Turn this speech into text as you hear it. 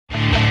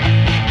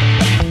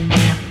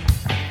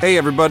Hey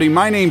everybody,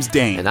 my name's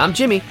Dane. And I'm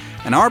Jimmy.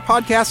 And our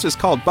podcast is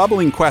called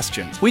Bubbling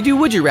Questions. We do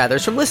Would You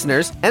Rathers from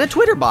listeners and a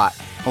Twitter bot.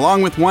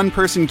 Along with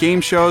one-person game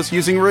shows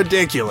using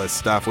ridiculous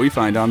stuff we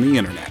find on the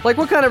internet. Like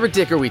what kind of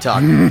ridic are we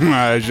talking?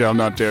 I shall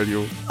not tell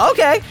you.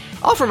 Okay,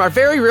 all from our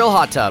very real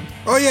hot tub.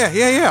 Oh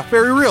yeah,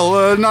 very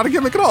real, not a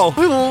gimmick at all.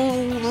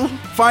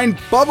 Find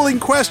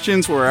Bubbling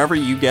Questions wherever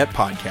you get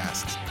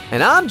podcasts.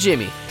 And I'm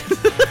Jimmy.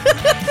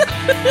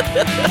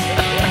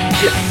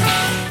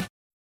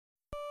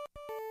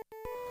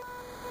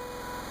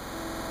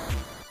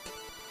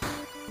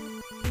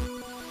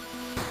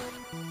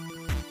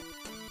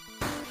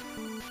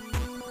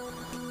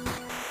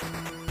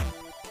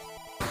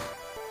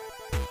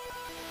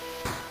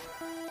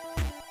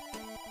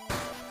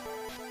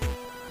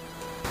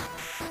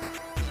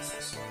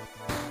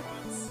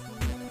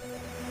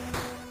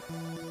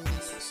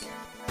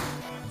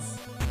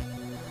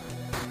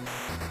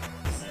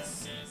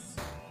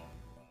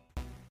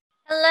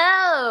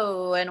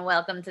 Hello, and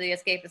welcome to the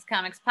Escapist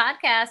Comics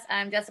Podcast.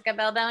 I'm Jessica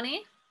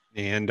Baldoni.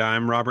 And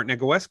I'm Robert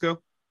Negowesco.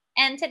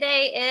 And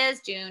today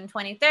is June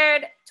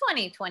 23rd,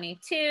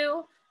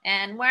 2022.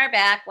 And we're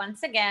back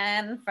once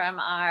again from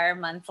our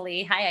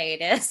monthly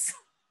hiatus.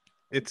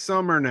 It's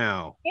summer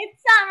now.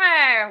 It's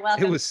summer.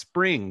 Welcome. It was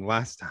spring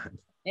last time.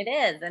 It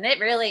is, and it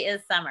really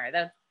is summer.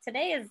 Though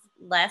today is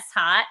less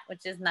hot,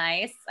 which is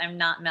nice. I'm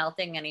not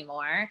melting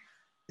anymore.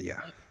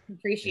 Yeah. I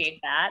appreciate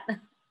that.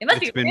 It must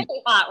be really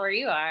hot where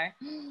you are.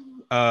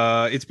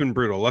 It's been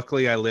brutal.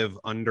 Luckily, I live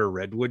under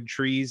redwood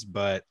trees,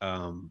 but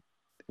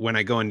when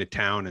I go into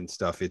town and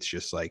stuff, it's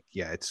just like,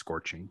 yeah, it's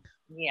scorching.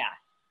 Yeah.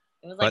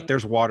 It was but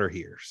there's water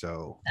here,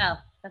 so. Oh,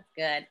 that's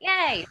good.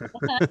 Yay.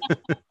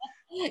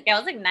 Yeah, it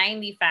was like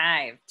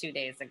 95 2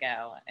 days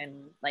ago.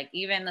 And like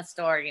even the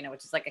store, you know,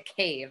 which is like a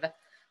cave,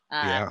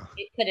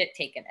 it couldn't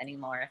take it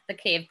anymore. The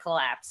cave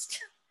collapsed.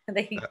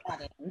 They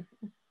got in.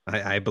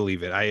 I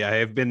believe it. I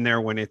have been there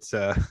when it's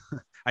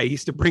I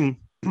used to bring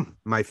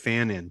my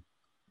fan in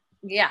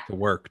to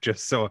work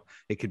just so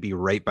it could be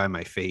right by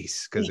my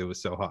face because it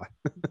was so hot.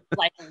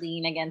 Like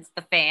lean against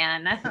the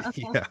fan.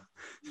 Yeah.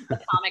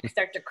 The comics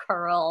start to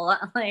curl.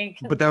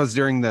 But that was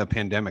during the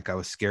pandemic. I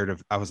was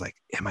like,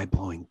 am I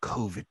blowing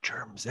COVID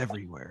germs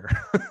everywhere?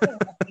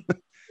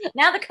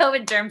 Now the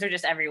COVID germs are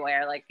just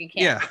everywhere. Like you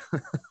can't.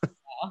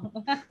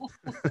 Yeah.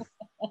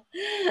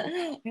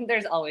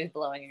 There's always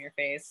blowing in your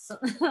face.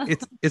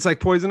 It's like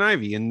Poison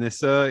Ivy in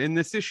this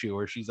issue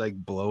where she's like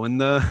blowing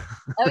the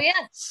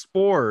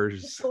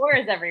spores.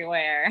 Spores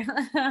everywhere.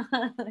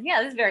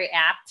 Yeah, this is very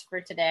apt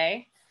for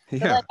today.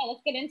 So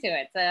let's get into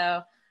it.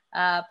 So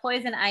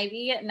Poison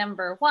Ivy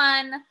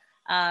 #1,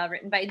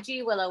 written by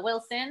G. Willow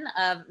Wilson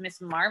of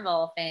Miss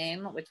Marvel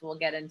fame, which we'll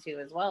get into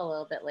as well a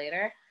little bit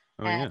later.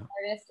 And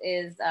artist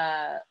is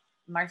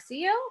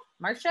Marcio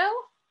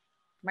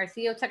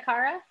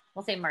Takara.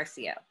 We'll say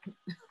Marcio.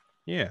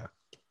 Yeah.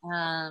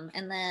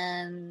 And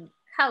then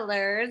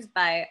colors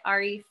by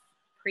Ari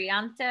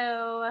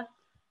Prianto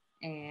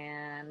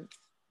and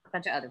a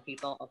bunch of other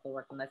people also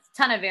work on this.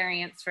 Ton of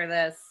variants for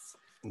this.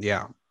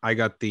 Yeah. I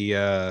got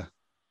the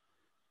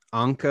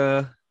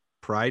Anka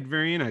Pride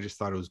variant. I just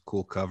thought it was a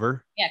cool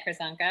cover. Yeah, Chris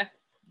Anka.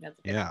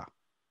 Yeah.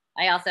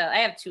 I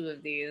have two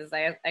of these.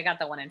 I got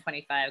the one in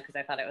 25 because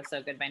I thought it was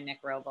so good by Nick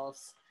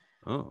Robles.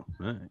 Oh,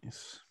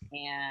 nice.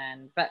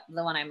 But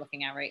the one I'm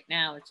looking at right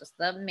now is just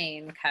the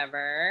main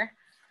cover.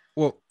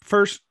 Well,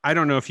 first, I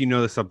don't know if you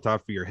know this up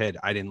top of your head.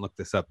 I didn't look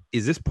this up.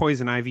 Is this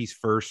Poison Ivy's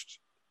first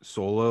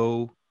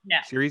solo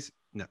series?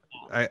 No.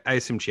 I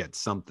assume she had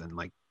something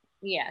like.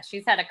 Yeah,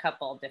 she's had a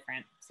couple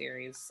different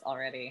series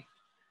already.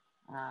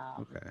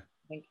 Okay.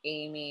 I think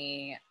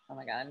Amy. Oh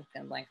my God, I'm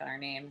gonna blank on her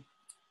name.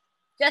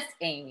 Just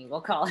Amy,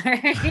 we'll call her.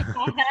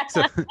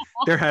 So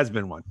there has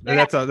been one.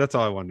 That's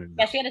all I wanted to know.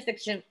 Yeah, she had a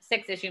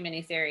six issue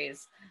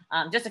miniseries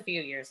just a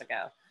few years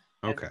ago.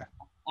 Okay.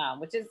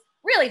 Which is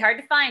really hard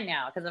to find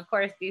now because, of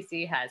course,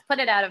 DC has put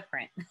it out of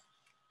print.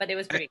 But it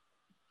was pretty.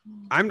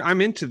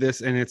 I'm into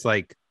this, and it's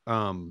like,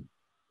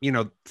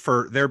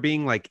 for there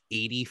being like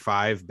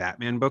 85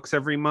 Batman books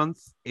every month,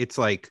 it's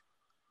like,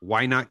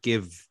 why not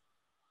give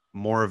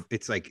more of?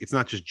 It's like it's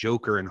not just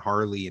Joker and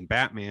Harley and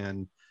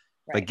Batman.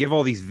 Right. Like give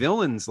all these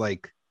villains,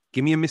 like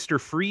give me a Mr.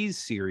 Freeze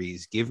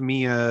series, give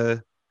me I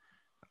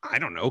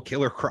don't know,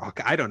 Killer Croc,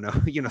 I don't know,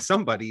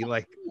 somebody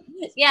like.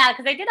 Yeah,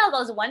 because they did all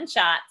those one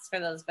shots for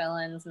those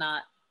villains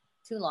not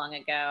too long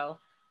ago,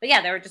 but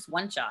yeah, they were just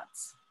one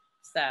shots.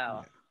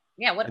 So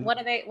what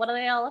are they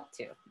all up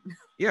to?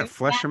 Yeah,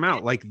 flesh them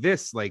out like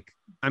this. Like,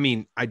 I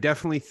mean, I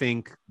definitely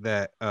think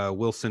that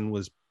Wilson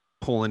was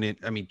pulling it.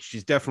 I mean,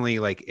 she's definitely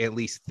like at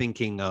least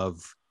thinking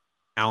of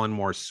Alan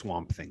Moore's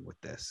Swamp Thing with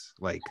this.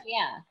 Like,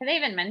 because they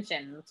even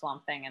mentioned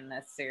Swamp Thing in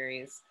this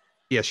series.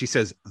 Yeah, she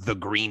says the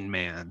Green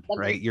Man,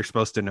 right? You're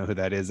supposed to know who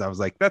that is. I was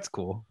like, that's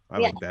cool. I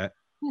like that.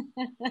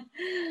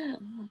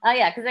 Oh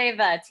yeah, because they've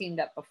teamed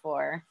up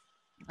before.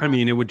 I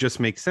mean, it would just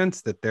make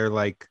sense that they're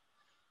like,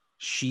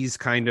 she's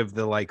kind of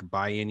the like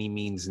by any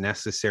means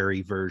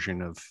necessary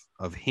version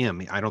of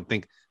him. I don't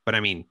think, but I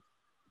mean,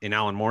 in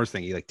Alan Moore's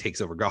thing, he like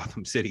takes over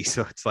Gotham City.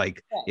 So it's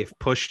like, Right. if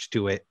pushed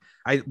to it,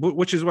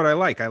 which is what I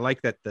like. I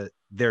like that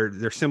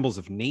they're symbols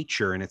of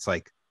nature, and it's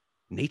like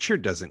nature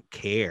doesn't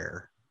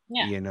care.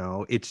 Yeah. You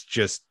know, it's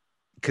just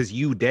because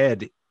you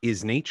dead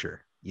is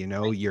nature. You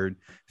know, Right. you're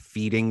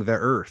feeding the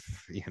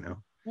earth. You know.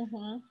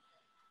 Mm-hmm.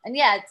 And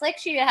yeah, it's like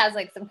she has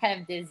like some kind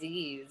of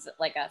disease,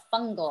 like a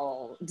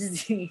fungal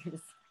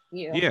disease.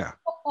 Yeah.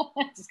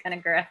 Just kind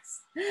of gross.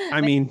 I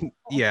mean,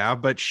 yeah,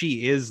 but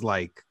she is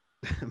like,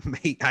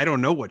 I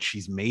don't know what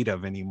she's made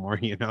of anymore.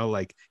 You know,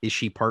 like, is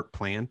she part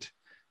plant?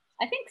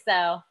 I think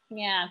so.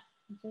 Yeah.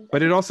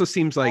 But it also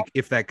seems like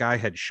if that guy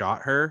had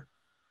shot her,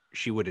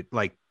 she would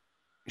like,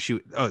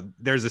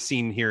 there's a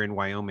scene here in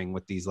Wyoming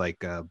with these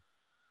like,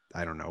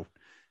 I don't know,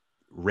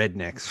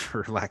 rednecks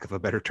for lack of a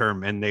better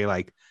term. And they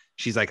like,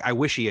 she's like, I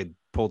wish he had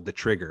pulled the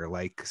trigger.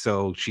 Like,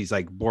 so she's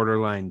like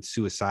borderline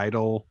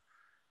suicidal,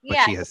 but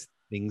yeah, she has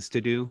things to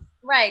do.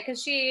 right.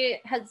 Because she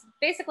has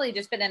basically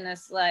just been in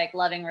this like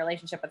loving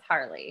relationship with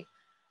Harley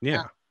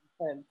Yeah.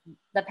 for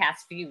the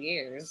past few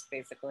years,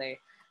 basically.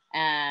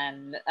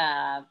 And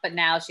but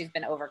now she's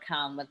been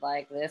overcome with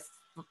like this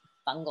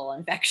fungal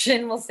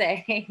infection, we'll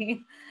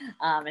say.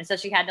 And so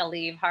she had to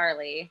leave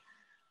Harley.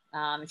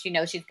 She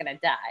knows she's gonna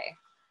die.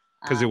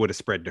 Because it would have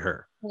spread to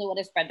her. It would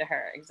have spread to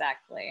her,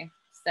 exactly.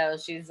 So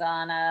she's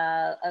on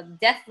a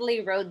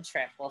deathly road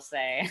trip, we'll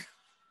say.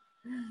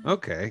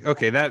 Okay.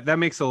 That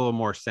makes a little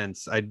more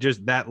sense. I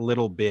just, that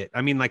little bit.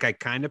 I mean, like, I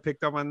kind of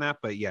picked up on that,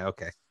 but yeah,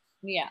 okay.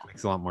 Yeah.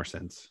 Makes a lot more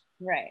sense.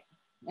 Right.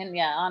 And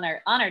yeah, on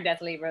her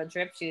deathly road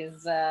trip,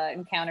 she's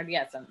encountered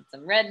some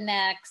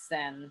rednecks,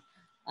 and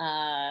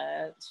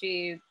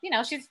she's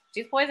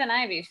Poison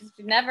Ivy. She's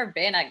never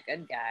been a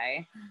good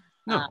guy.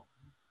 No.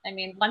 I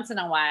mean, once in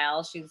a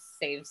while she's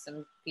saved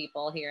some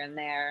people here and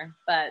there,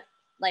 but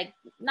like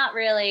not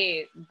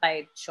really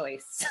by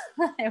choice.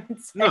 I would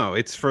say. No,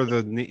 it's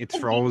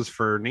always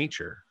for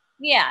nature.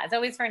 Yeah, it's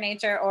always for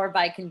nature or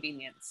by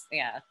convenience.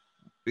 Yeah.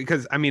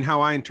 Because I mean,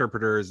 how I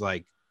interpret her is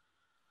like,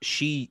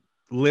 she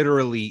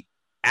literally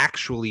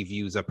actually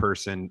views a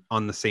person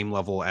on the same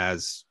level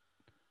as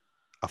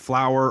a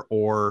flower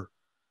or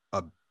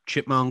a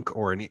chipmunk,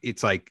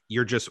 it's like,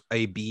 you're just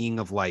a being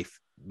of life.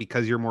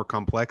 Because you're more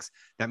complex,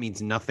 that means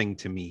nothing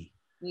to me.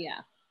 Yeah.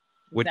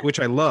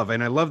 Which I love.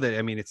 And I love that.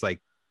 I mean, it's like,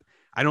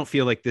 I don't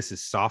feel like this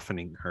is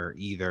softening her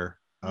either.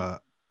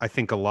 I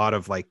think a lot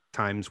of like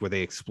times where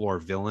they explore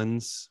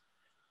villains,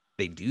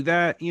 they do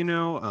that, you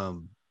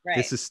know. Right.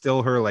 This is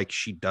still her, like,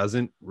 she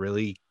doesn't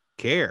really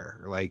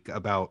care like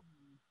about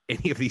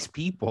any of these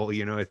people,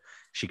 you know.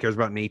 She cares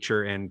about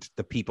nature and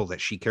the people that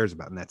she cares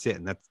about, and that's it.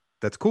 And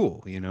that's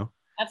cool, you know.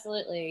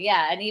 Absolutely.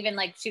 Yeah. And even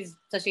like she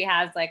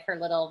has like her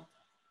little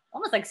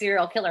almost like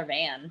serial killer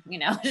van, you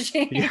know.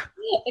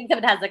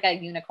 Except it has like a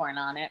unicorn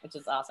on it, which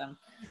is awesome.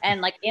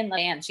 And like in the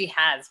van, she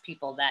has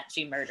people that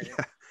she murdered.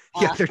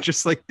 Yeah, they're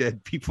just like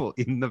dead people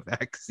in the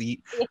back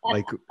seat,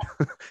 like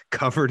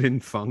covered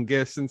in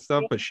fungus and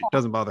stuff, but she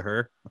doesn't bother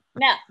her.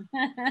 No,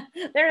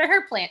 they're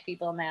her plant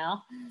people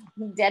now,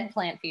 dead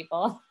plant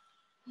people.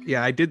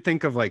 Yeah, I did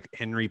think of like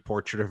Henry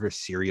Portrait of a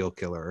Serial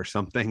Killer or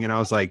something, and I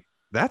was like,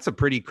 that's a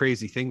pretty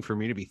crazy thing for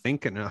me to be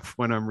thinking of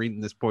when I'm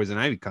reading this Poison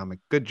Ivy comic.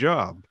 Good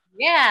job.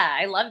 Yeah,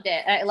 I loved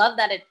it. I love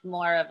that it's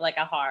more of like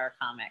a horror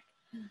comic.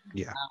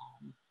 Yeah.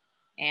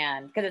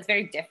 And because it's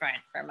very different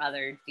from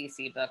other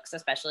DC books,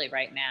 especially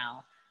right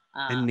now.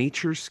 And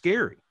nature's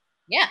scary.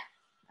 Yeah,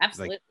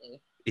 absolutely. Like,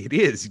 it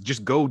is.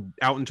 Just go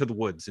out into the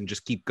woods and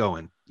just keep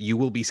going. You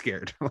will be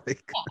scared.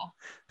 Like, yeah.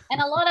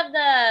 And a lot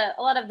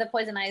of the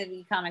Poison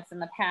Ivy comics in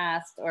the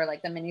past, or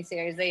like the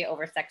miniseries, they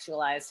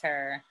over-sexualized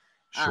her.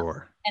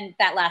 Sure. And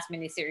that last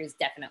miniseries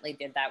definitely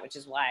did that, which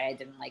is why I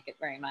didn't like it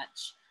very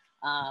much.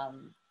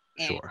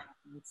 Sure.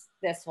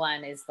 This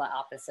one is the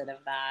opposite of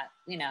that.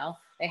 You know,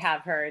 they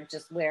have her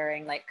just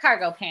wearing like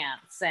cargo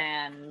pants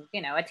and,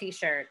 you know, a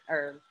t-shirt,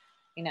 or,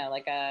 you know,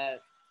 like a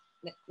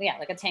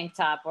tank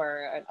top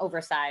or an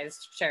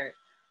oversized shirt.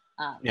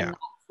 Yeah. And that's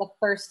the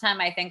first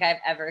time I think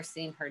I've ever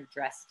seen her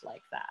dressed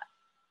like that.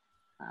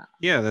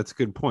 Yeah, that's a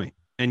good point.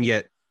 And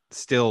yet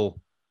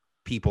still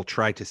people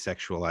try to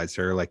sexualize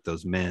her, like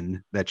those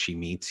men that she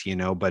meets, you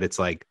know, but it's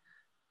like,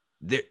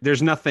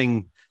 there's not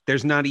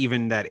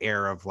even that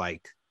air of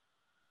like,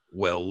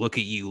 well, look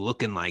at you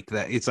looking like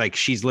that. It's like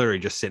she's literally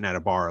just sitting at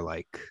a bar,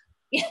 like,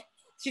 yeah,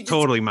 she just,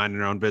 totally minding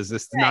her own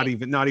business. Right.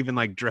 Not even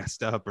like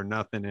dressed up or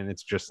nothing. And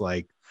it's just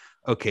like,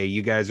 okay,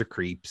 you guys are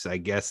creeps. I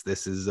guess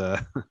this is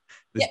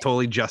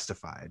totally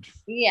justified.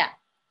 Yeah,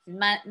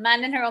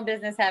 minding her own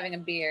business, having a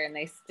beer, and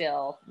they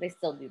still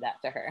do that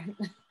to her.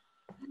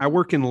 I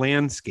work in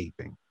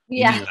landscaping.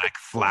 Yeah, you like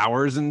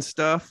flowers and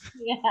stuff.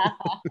 Yeah,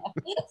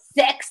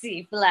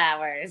 sexy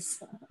flowers.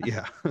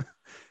 Yeah.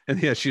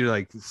 And yeah, she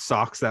like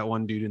socks that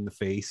one dude in the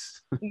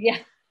face. Yeah.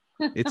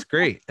 It's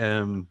great.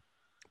 But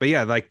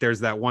yeah, like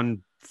there's that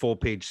one full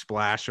page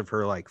splash of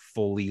her like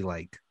fully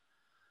like,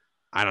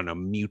 I don't know,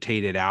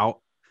 mutated out.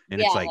 And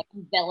it's like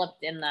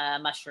enveloped in the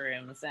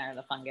mushrooms or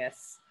the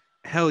fungus.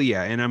 Hell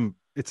yeah. And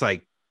it's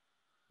like,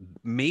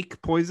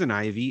 make Poison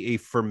Ivy a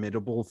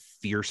formidable,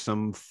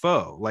 fearsome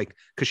foe. Like,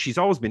 because she's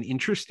always been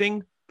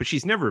interesting, but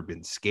she's never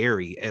been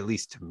scary, at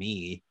least to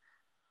me.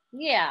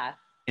 Yeah.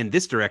 And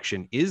this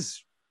direction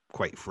is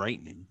quite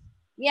frightening.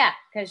 Yeah,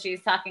 because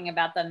she's talking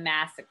about the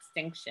mass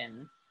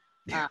extinction.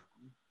 Yeah.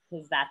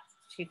 Because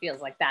she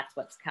feels like that's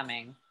what's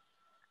coming.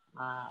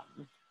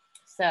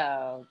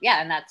 So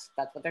yeah, and that's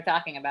what they're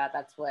talking about.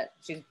 That's what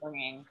she's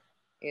bringing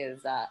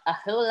is a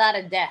whole lot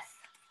of death.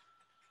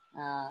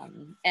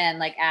 And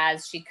like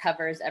as she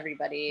covers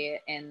everybody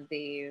in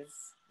this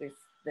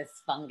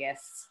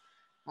fungus,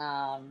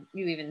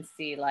 you even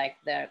see like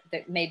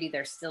maybe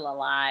they're still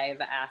alive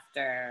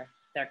after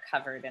they're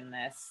covered in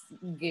this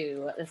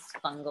goo, this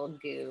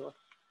fungal goo.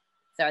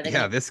 So are they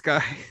this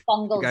guy,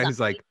 fungal the guy who's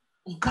zombie?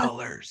 like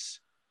colors.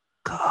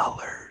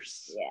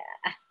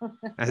 Yeah.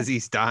 As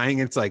he's dying,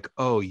 it's like,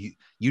 oh, you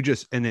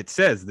just, and it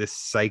says this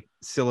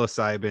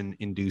psilocybin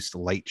induced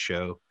light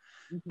show,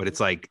 but it's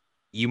like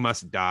you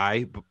must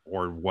die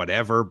or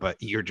whatever, but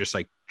you're just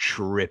like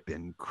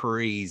tripping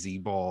crazy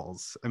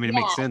balls. I mean, it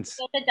makes sense.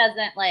 So it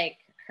doesn't like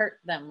hurt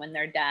them when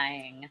they're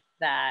dying,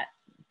 that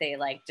they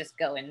like just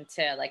go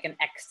into like an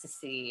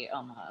ecstasy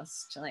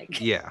almost.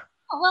 Like, yeah.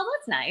 Oh, well,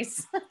 that's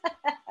nice.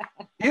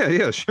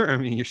 yeah, sure. I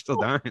mean, you're still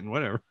dying,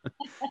 whatever.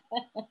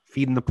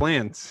 Feeding the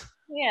plants.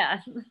 Yeah.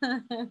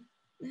 But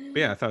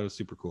yeah, I thought it was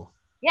super cool.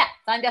 Yeah,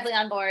 so I'm definitely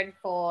on board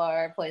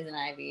for Poison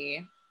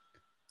Ivy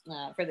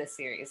for this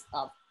series.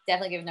 I'll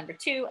definitely give number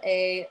 2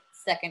 a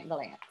second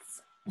glance.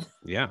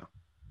 Yeah,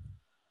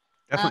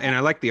 definitely. And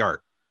I like the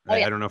art. Yeah.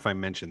 I don't know if I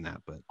mentioned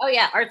that, but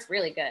yeah, art's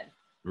really good.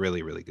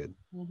 Really, really good.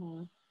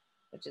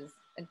 Which is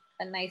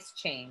a nice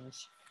change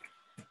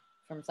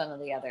from some of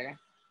the other,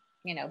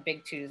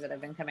 big 2s that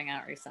have been coming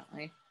out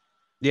recently.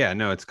 Yeah,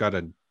 no, it's got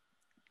a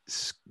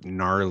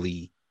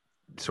gnarly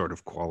sort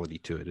of quality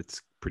to it.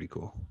 It's pretty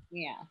cool.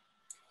 Yeah.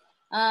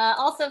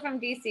 Also from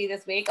DC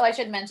this week. Oh, I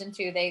should mention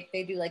too, they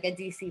do like a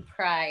DC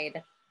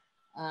Pride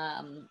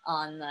on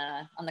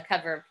the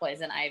cover of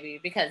Poison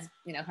Ivy because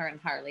her and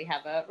Harley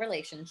have a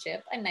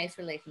nice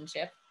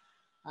relationship.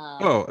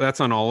 That's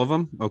on all of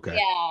them. Okay.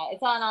 Yeah,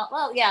 it's on all.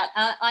 Well, yeah,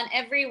 on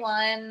every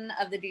one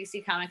of the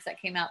DC comics that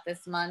came out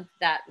this month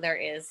that there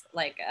is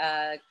like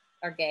a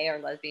gay or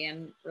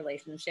lesbian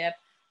relationship.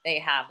 They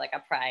have like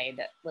a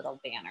Pride little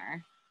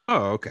banner.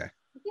 Oh, okay.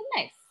 Which is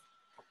nice.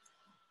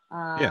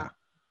 Yeah.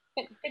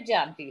 Good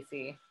job,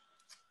 DC.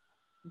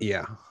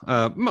 Yeah.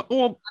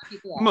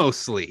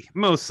 Mostly.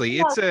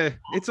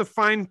 It's a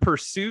fine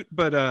pursuit,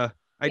 but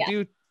I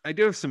do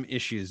have some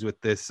issues with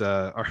this.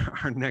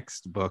 Our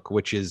next book,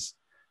 which is,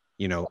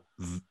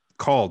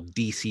 called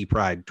DC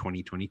Pride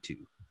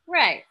 2022.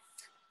 Right.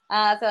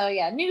 So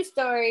yeah, new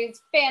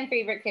stories, fan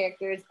favorite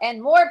characters,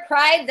 and more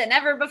Pride than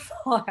ever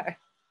before.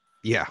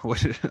 Yeah.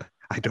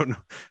 I don't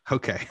know.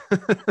 Okay.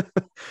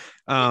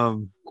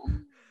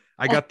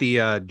 I got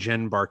the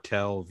Jen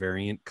Bartel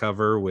variant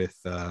cover with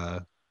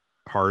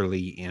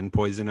Harley and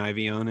Poison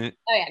Ivy on it.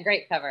 Oh yeah,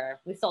 great cover.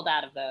 We sold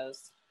out of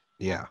those.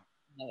 Yeah.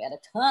 We had a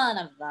ton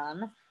of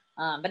them.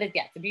 But it's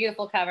a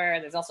beautiful cover.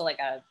 There's also like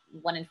a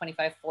 1 in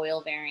 25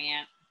 foil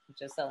variant,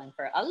 which is selling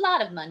for a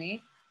lot of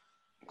money.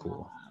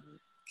 Cool.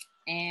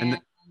 And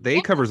the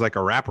A cover's like a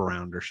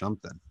wraparound or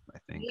something, I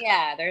think.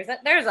 Yeah,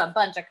 there's a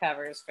bunch of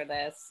covers for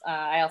this.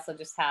 I also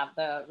just have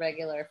the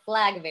regular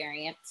flag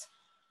variant,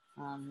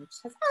 which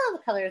has all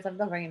the colors of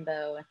the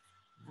rainbow.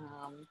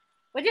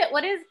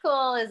 What is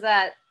cool is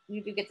that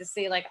you do get to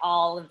see like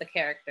all of the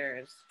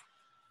characters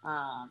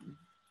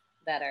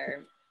that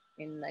are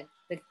in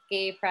the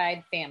gay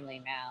pride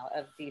family now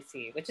of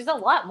DC, which is a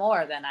lot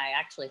more than I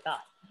actually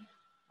thought.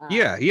 No.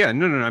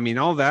 I mean,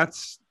 all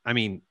that's,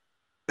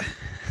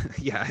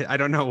 yeah, I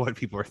don't know what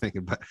people are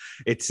thinking, but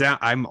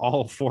I'm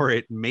all for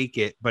it, make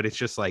it, but it's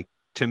just like,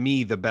 to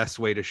me, the best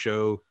way to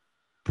show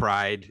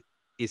pride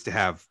is to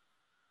have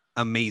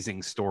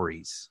amazing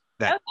stories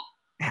that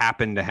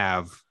happen to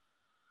have,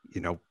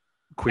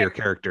 queer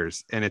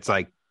characters. And it's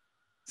like,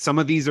 some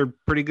of these are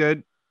pretty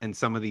good and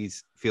some of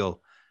these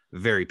feel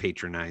very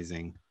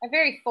patronizing.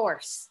 Very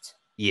forced.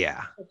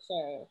 Yeah. For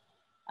sure.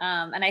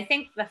 And I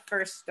think the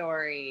first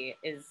story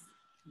is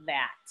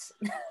that.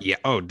 Yeah.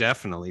 Oh,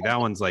 definitely. That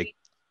one's like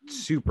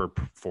super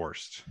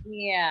forced.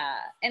 Yeah.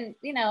 And,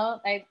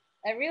 I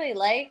really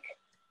like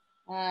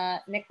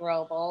Nick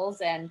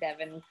Robles and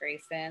Devin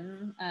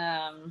Grayson,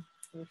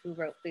 who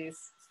wrote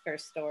this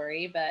first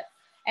story.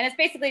 And it's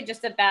basically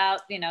just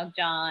about,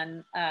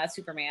 John,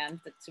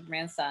 Superman's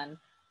son,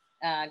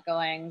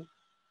 going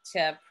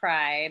to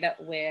Pride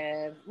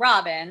with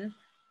Robin,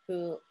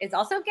 who is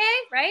also gay,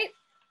 right?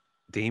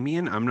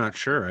 Damian? I'm not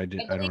sure. I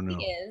don't know.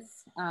 He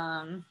is.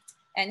 And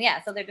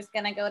yeah, so they're just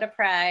gonna go to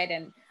Pride,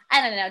 and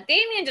I don't know.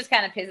 Damian just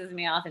kind of pisses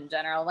me off in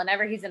general.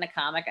 Whenever he's in a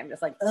comic, I'm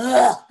just like,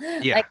 ugh.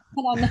 Yeah. Like,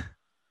 I don't know.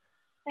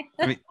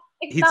 I mean,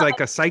 he's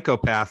like a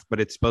psychopath, but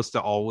it's supposed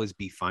to always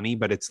be funny,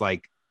 but it's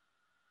like,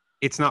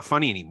 it's not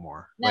funny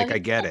anymore. No, like, I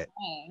get it.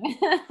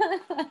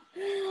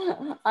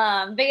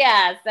 But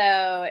yeah,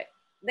 so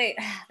they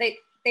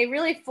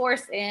really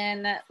force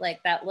in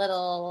like that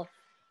little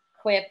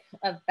quip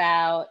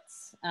about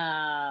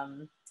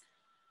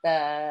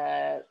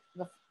the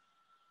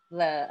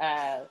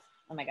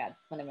oh my god,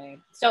 what am I?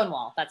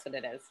 Stonewall. That's what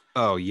it is.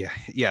 Oh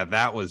yeah,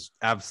 that was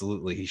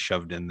absolutely he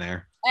shoved in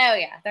there. Oh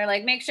yeah, they're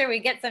like, make sure we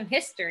get some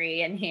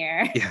history in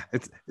here. Yeah,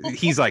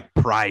 he's like,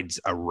 pride's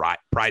a riot.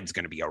 Pride's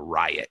going to be a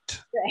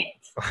riot. Right.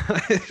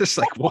 It's just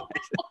like, what?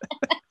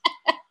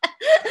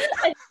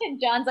 And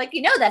John's like,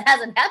 that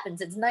hasn't happened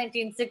since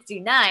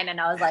 1969,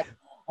 and I was like,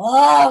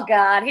 oh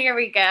god, here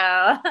we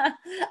go.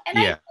 And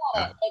Yeah. I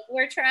get it. Like,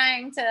 we're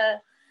trying to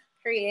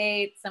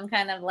create some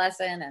kind of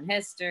lesson in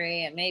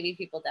history, and maybe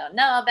people don't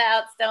know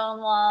about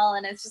Stonewall,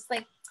 and it's just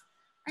like,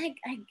 I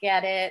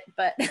get it,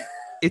 but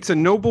It's a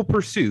noble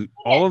pursuit.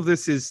 All of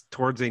this is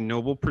towards a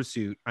noble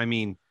pursuit. I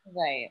mean,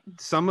 right.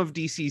 Some of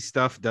DC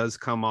stuff does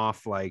come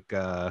off like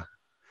a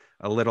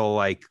little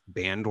like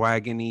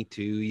bandwagony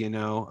too,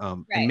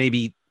 Right. and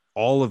maybe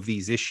all of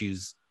these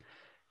issues,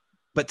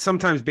 but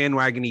sometimes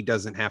bandwagony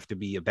doesn't have to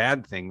be a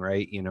bad thing,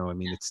 right? I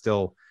mean, it's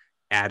still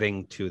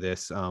adding to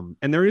this.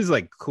 And there is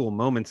like cool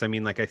moments. I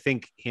mean, like I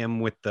think him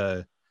with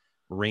the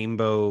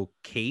rainbow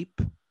cape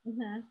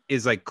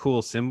is like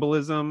cool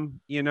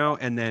symbolism,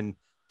 and then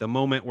the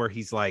moment where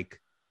he's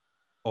like,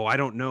 oh, I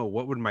don't know,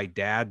 what would my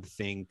dad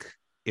think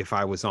if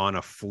I was on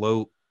a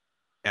float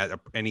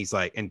and he's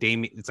like, and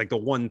Damien, it's like the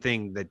one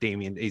thing that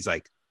Damien, he's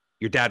like,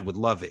 your dad would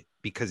love it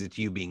because it's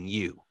you being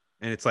you.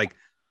 And it's like,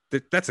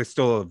 that's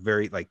still a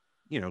very like,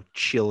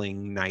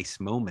 chilling, nice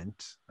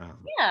moment.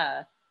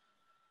 Yeah.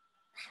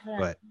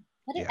 But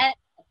yeah.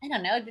 I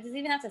don't know. Does it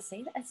even have to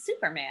say that? It's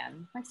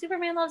Superman. Like,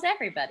 Superman loves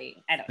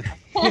everybody. I don't know.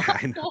 Yeah,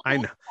 I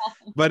know.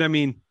 But I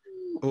mean,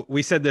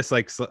 we said this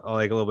like a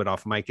little bit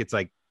off mic. It's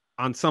like,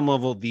 on some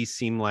level, these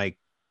seem like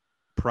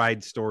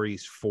pride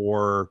stories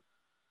for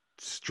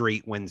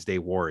straight Wednesday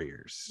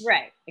warriors.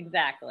 Right.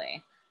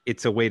 Exactly.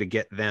 It's a way to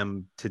get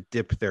them to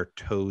dip their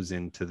toes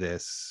into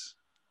this.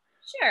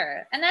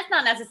 Sure. And that's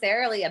not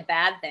necessarily a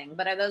bad thing,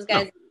 but are those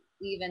guys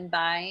even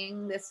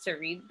buying this to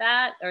read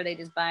that, or are they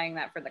just buying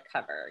that for the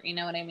cover? You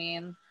know what I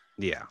mean?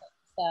 Yeah.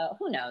 So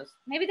who knows?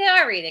 Maybe they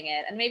are reading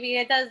it, and maybe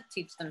it does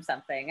teach them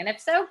something. And if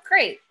so,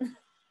 great.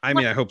 I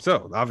mean, I hope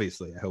so.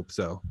 Obviously, I hope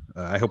so.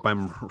 I hope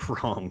I'm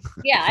wrong.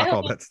 Yeah, I hope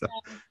all that stuff.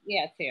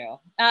 Yeah, too.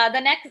 The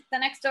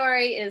next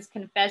story is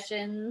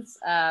Confessions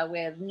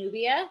with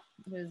Nubia,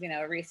 who's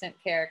a recent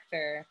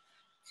character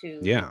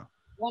to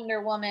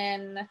Wonder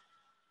Woman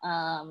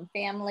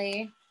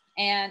family,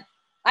 and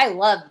I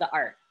love the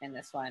art in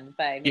this one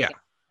by Megan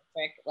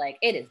Patrick. Like,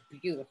 it is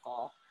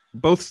beautiful.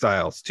 Both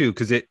styles too,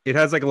 because it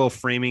has like a little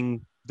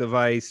framing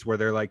device where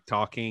they're like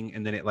talking,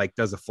 and then it like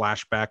does a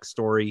flashback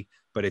story,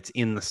 but it's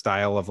in the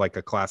style of like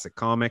a classic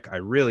comic. I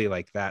really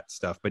like that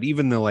stuff. But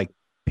even the like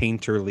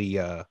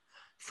painterly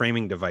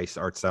framing device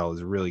art style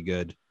is really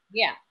good.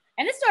 Yeah,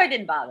 and this story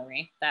didn't bother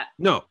me.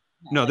 No,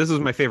 this was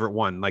my favorite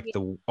one. Like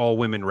the all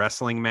women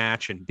wrestling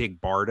match and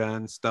Big Barda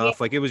and stuff.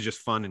 Like, it was just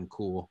fun and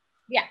cool.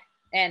 Yeah,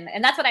 and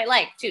that's what I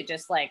like too.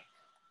 Just like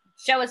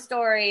show a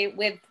story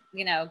with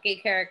gay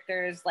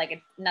characters.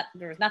 Like,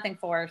 there was nothing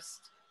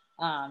forced.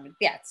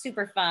 It's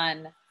super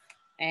fun,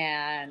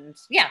 and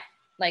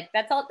like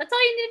that's all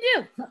you need to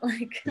do.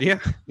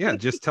 Like,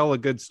 just tell a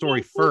good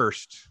story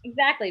first.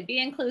 Exactly, be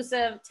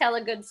inclusive, tell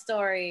a good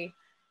story.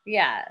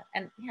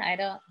 And I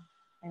don't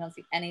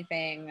see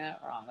anything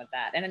wrong with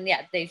that. And then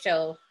they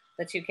show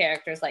the two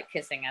characters like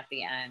kissing at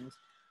the end,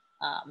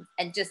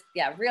 and just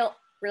real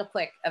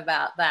quick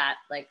about that,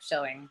 like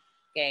showing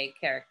gay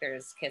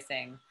characters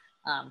kissing.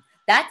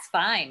 That's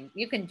fine,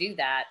 you can do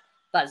that.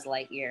 Buzz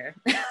Lightyear.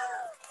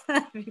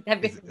 Oh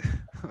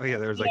yeah,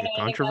 there's like a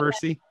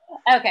controversy.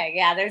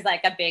 Okay, there's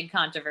like a big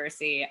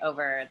controversy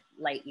over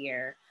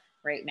Lightyear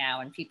right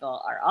now, and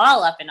people are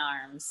all up in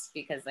arms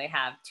because they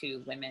have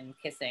two women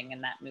kissing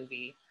in that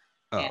movie.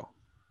 And,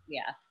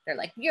 they're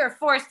like, you're a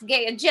forced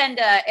gay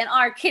agenda in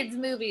our kids'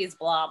 movies,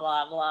 blah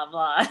blah blah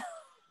blah.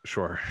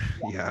 Sure.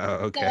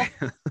 Okay.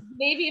 So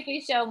maybe if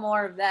we show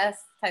more of this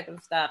type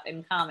of stuff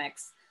in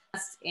comics,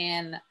 just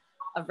in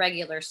a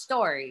regular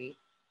story,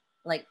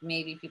 like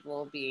maybe people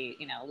will be,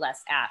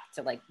 less apt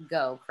to like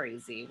go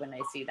crazy when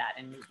they see that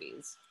in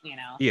movies,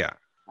 Yeah.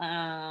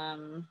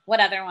 What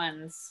other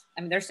ones?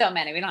 I mean, there's so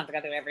many. We don't have to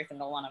go through every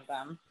single one of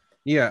them.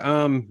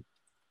 Yeah.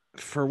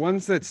 For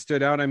ones that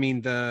stood out, I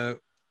mean,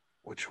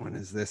 which one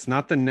is this?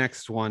 Not the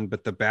next one,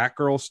 but the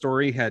Batgirl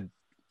story had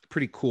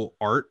pretty cool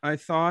art, I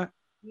thought.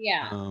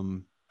 Yeah.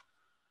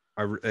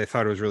 I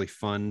thought it was really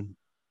fun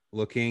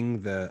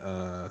looking.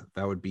 That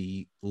would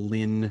be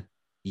Lynn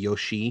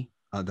Yoshi,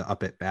 the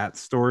Up at Bat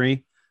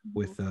story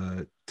with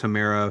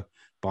Tamara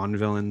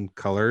Bonvillain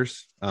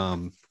colors.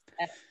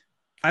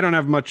 I don't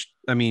have much.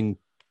 I mean,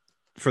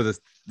 for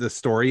the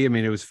story, I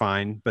mean, it was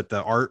fine, but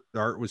the art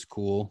was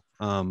cool.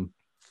 I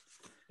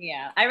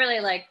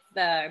really like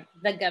the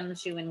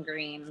gumshoe and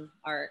green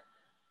art.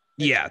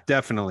 Yeah,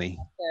 definitely.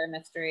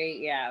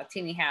 Mystery.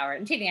 Teenie Howard.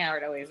 And Teenie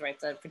Howard always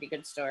writes a pretty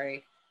good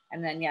story.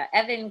 And then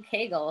Evan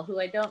Cagle, who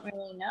I don't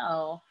really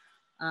know.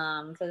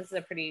 So this is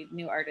a pretty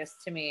new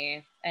artist to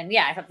me. And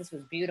yeah, I thought this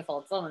was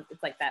beautiful.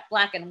 It's like that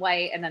black and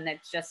white. And then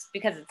it's just,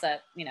 because it's a,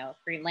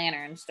 Green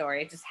Lantern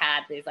story, it just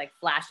had these like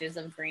flashes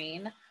of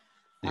green.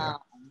 Yeah.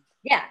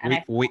 Yeah.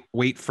 And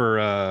wait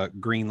for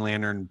Green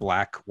Lantern,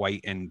 black,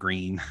 white, and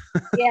green.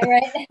 Yeah,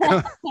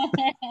 right.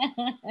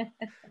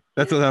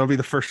 That'll be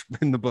the first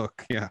in the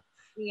book. Yeah.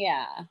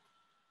 Yeah.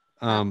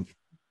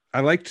 I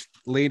liked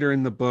later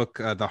in the book,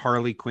 the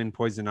Harley Quinn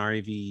Poison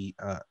Ivy.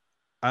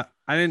 I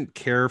didn't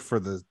care for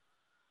the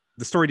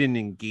story, didn't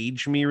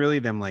engage me really,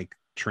 them like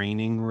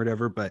training or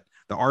whatever, but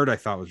the art I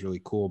thought was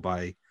really cool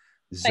by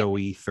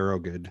Zoe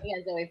Thorogood.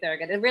 Yeah, Zoe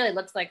Thorogood. It really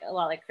looks like a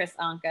lot like Chris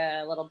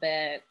Anka a little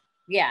bit.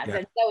 Yeah.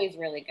 So Zoe's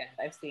really good.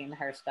 I've seen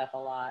her stuff a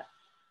lot.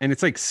 And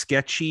it's like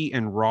sketchy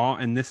and raw,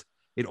 and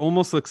it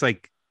almost looks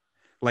like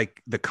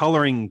the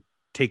coloring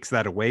takes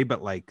that away,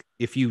 but like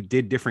if you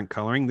did different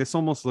coloring, this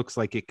almost looks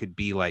like it could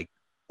be like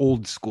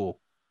old school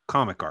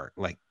comic art,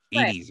 like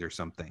 80s or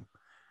something.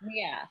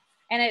 Yeah.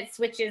 And it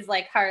switches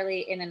like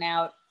Harley in and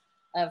out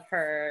of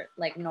her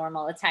like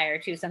normal attire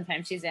too.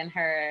 Sometimes she's in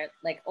her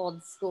like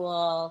old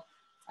school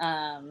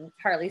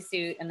Harley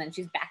suit, and then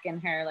she's back in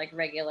her like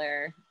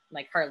regular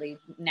like Harley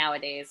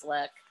nowadays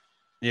look.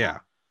 Yeah.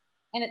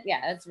 And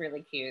it's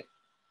really cute.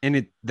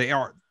 And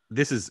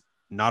this is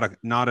not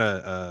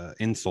a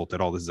insult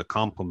at all. This is a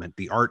compliment.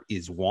 The art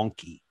is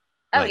wonky.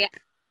 Oh, yeah.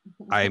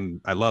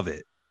 I love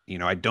it.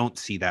 I don't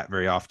see that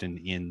very often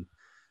in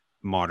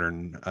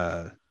modern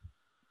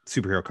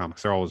superhero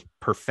comics. They're always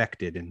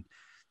perfected, and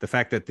the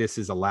fact that this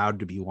is allowed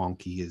to be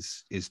wonky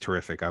is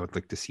terrific. I would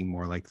like to see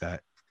more like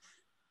that.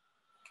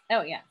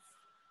 Oh yeah.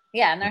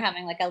 Yeah, and they're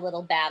having like a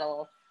little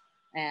battle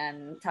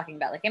and talking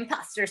about like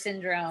imposter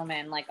syndrome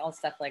and like all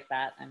stuff like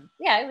that. And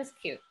yeah, it was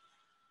cute.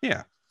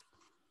 Yeah.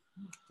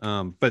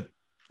 But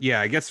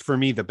yeah, I guess for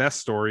me the best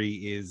story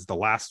is the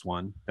last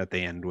one that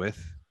they end with.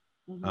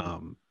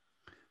 Mm-hmm.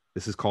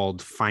 This is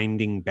called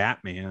Finding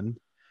Batman,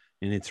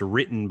 and it's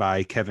written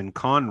by Kevin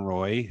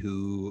Conroy,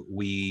 who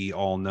we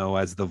all know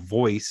as the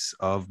voice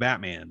of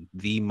Batman,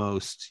 the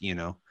most,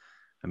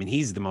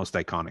 he's the most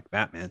iconic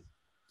Batman.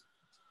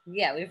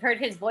 Yeah, we've heard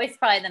his voice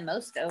probably the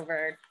most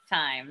over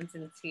time,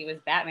 since he was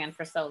Batman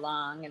for so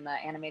long in the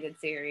animated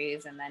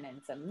series and then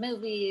in some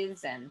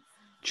movies and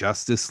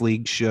Justice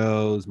League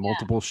shows,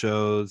 multiple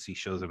shows. He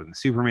shows up in the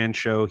Superman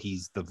show.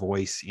 He's the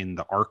voice in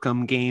the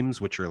Arkham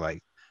games, which are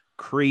like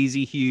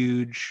crazy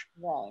huge.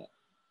 Right.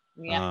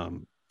 Yeah.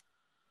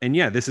 And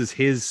yeah, this is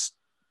his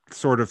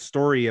sort of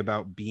story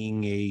about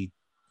being a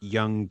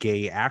young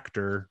gay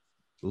actor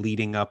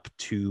leading up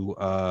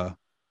to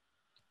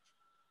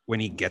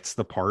when he gets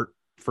the part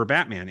for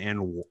Batman,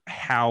 and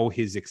how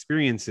his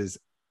experiences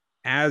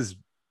as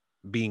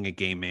being a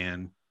gay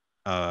man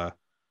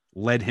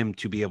led him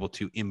to be able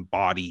to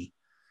embody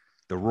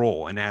the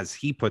role. And as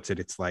he puts it,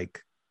 it's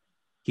like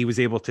he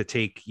was able to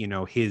take,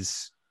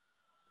 his,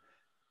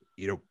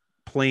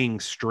 playing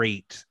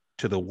straight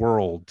to the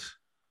world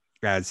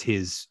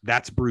as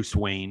that's Bruce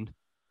Wayne.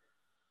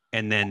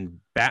 And then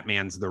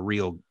Batman's the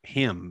real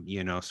him,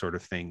 sort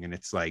of thing. And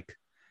it's like,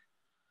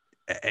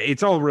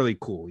 it's all really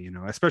cool,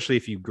 especially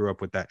if you grew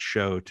up with that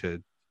show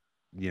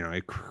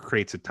it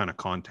creates a ton of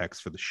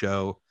context for the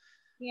show.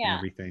 And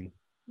everything.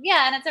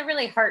 Yeah, and it's a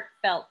really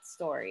heartfelt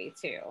story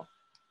too.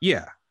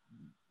 Yeah.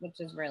 Which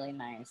is really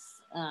nice.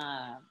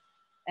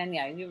 And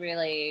yeah, you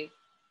really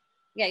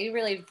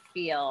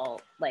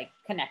feel like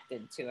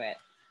connected to it,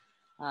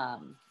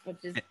 which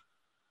is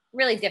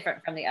really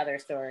different from the other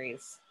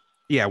stories.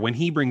 Yeah, when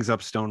he brings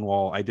up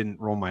Stonewall, I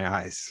didn't roll my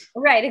eyes.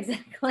 Right,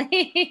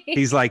 exactly.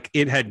 He's like,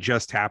 it had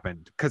just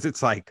happened, because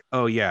it's like,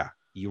 oh yeah,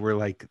 you were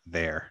like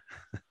there.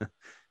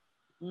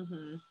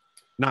 Mm-hmm.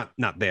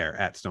 Not there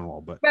at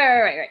Stonewall, but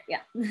right,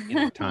 yeah. In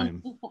the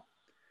time.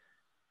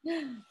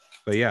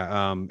 But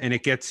yeah, and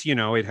it gets,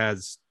 it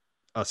has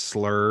a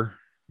slur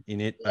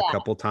in it a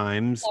couple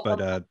times,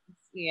 but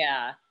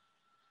yeah,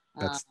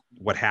 that's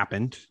what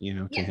happened,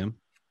 to him.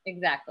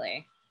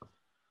 Exactly.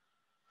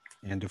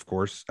 And of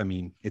course,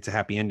 it's a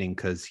happy ending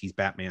because he's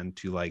Batman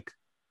to like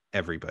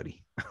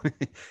everybody.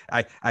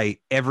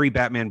 Every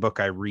Batman book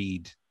I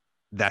read,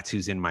 that's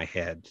who's in my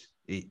head.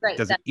 It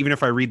doesn't, even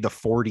if I read the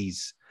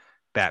 40s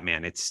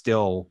Batman, it's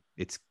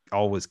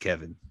always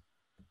Kevin.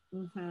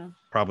 Mm-hmm.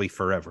 Probably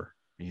forever,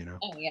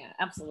 Oh yeah,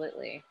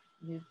 absolutely.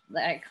 He's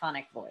the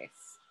iconic voice.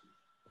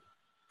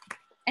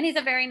 And he's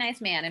a very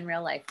nice man in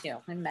real life too.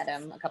 I met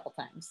him a couple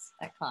times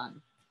at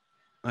con.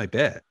 I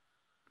bet.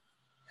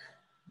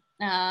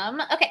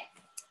 Okay.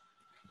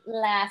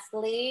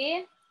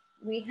 Lastly,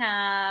 we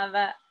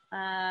have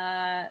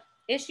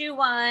issue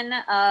 1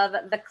 of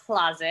The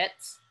Closet.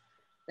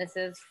 This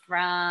is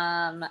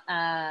from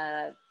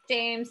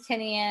James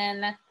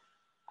Tinian,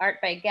 art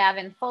by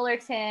Gavin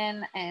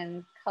Fullerton,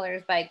 and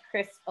colors by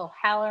Chris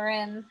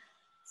O'Halloran.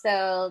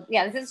 So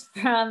yeah, this is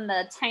from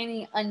the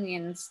Tiny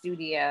Onion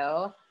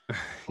studio.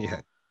 Yeah,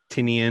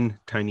 Tinian,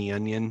 Tiny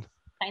Onion.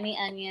 Tiny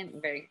Onion,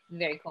 very,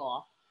 very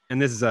cool. And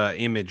this is an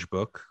Image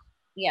book.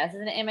 Yeah, this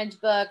is an Image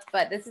book,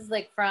 but this is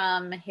like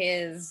from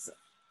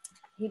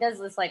he does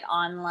this like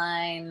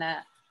online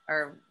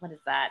or what is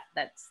that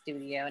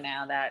studio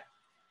now that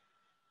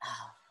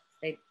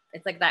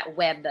it's like that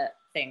web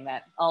thing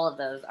that all of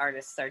those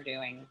artists are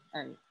doing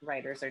or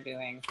writers are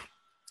doing.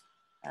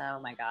 Oh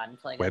my God, I'm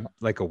playing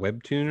like a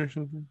webtoon or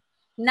something.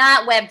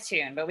 Not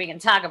webtoon, but we can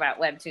talk about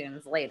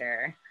webtoons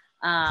later.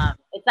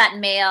 It's that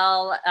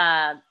mail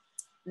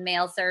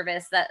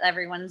service that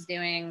everyone's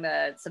doing,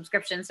 the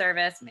subscription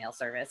service, mail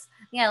service.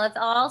 Yeah, let's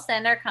all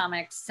send our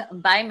comics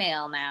by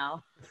mail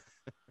now.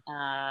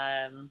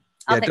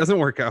 It doesn't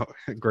work out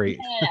great.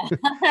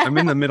 I'm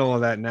in the middle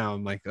of that now.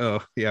 I'm like,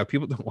 oh yeah,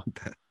 people don't want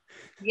that.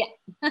 Yeah.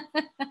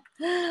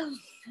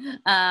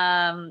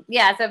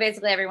 So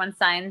basically everyone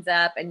signs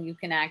up and you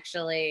can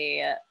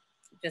actually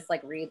just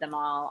like read them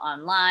all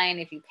online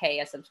if you pay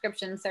a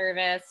subscription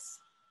service.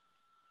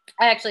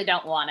 I actually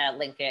don't want to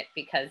link it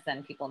because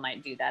then people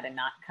might do that and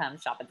not come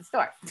shop at the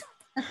store.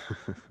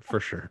 For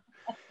sure.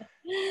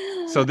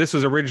 So this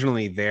was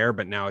originally there,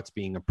 but now it's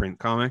being a print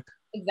comic?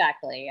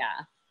 Exactly,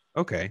 yeah.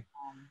 Okay.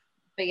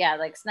 But yeah,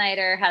 like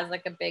Snyder has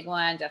like a big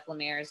one. Jeff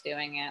Lemire is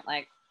doing it.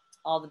 Like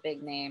all the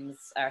big names,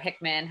 or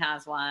Hickman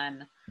has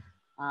one.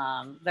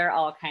 They're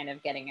all kind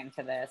of getting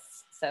into this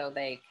so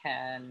they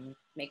can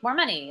make more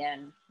money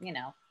and,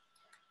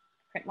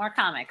 print more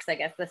comics, I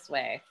guess, this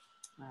way.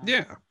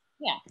 Yeah.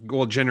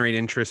 We'll generate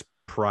interest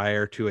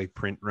prior to a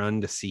print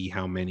run to see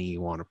how many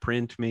you want to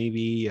print,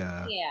 maybe.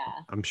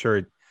 I'm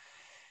sure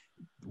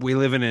we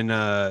live in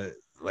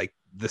like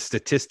the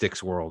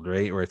statistics world,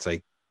 right? Where it's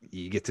like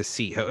you get to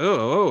see how,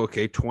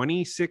 okay,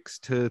 26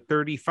 to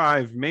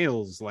 35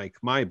 males like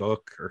my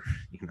book, or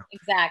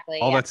exactly.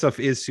 All that stuff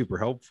is super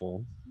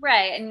helpful.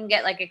 Right. And you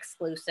get like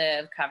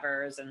exclusive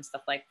covers and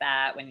stuff like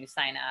that when you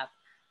sign up.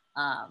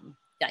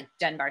 Like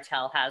Jen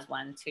Bartel has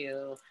one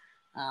too.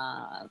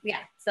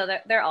 So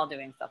they're all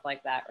doing stuff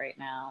like that right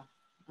now.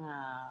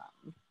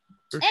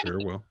 For sure.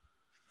 Well,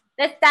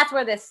 that's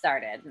where this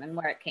started and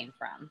where it came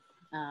from.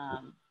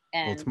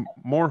 And it's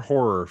more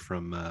horror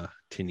from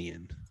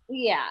Tinian.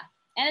 Yeah,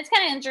 and it's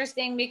kind of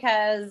interesting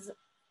because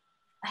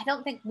I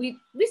don't think we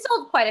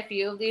sold quite a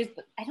few of these,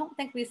 but I don't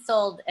think we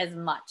sold as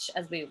much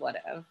as we would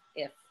have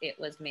if it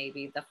was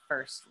maybe the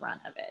first run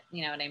of it.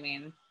 You know what I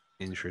mean?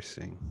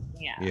 Interesting.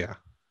 Yeah.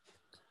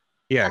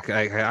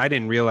 I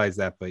didn't realize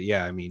that, but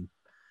yeah, I mean,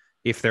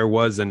 if there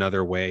was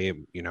another way,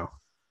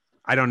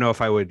 I don't know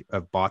if I would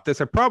have bought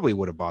this. I probably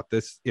would have bought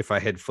this if I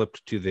had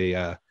flipped to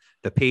the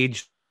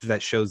page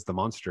that shows the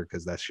monster,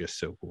 because that's just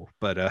so cool.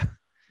 But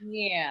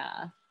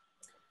yeah.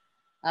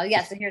 Oh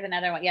yeah, so here's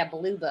another one. Yeah,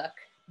 Blue Book.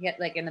 Yeah,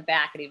 like in the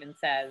back it even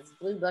says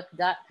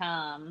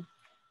bluebook.com.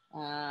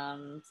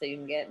 So you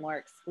can get more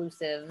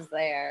exclusives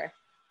there.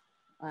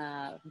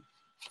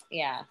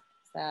 Yeah.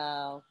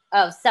 So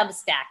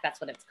Substack, that's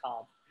what it's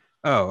called.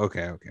 Oh,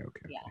 okay.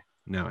 Yeah.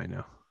 Now I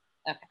know.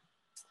 Okay.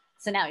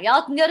 So now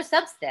y'all can go to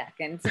Substack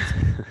and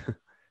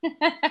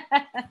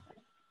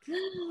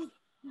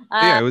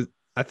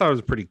I thought it was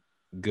a pretty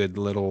good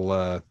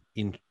little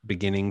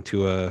beginning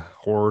to a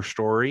horror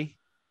story.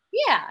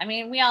 Yeah, I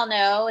mean, we all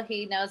know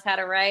he knows how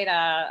to write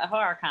a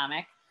horror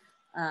comic.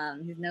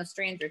 He's no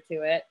stranger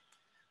to it.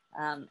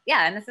 And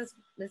this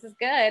is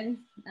good.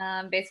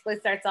 Basically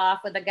starts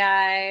off with a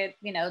guy,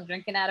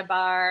 drinking at a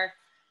bar.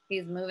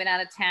 He's moving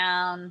out of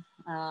town,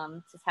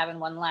 just having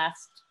one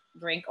last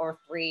drink or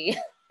three.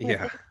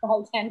 Yeah.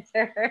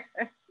 Bartender.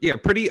 Yeah,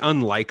 pretty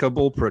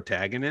unlikable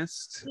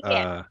protagonist.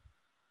 Yep.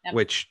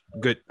 Which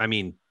good. I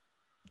mean,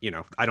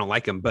 I don't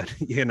like him, but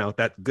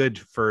that's good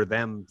for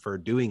them for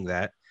doing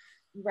that.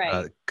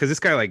 Right. Because this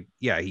guy,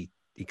 he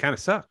kind of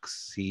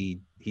sucks. He's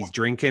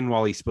drinking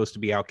while he's supposed to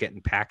be out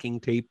getting packing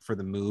tape for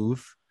the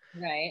move.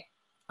 Right.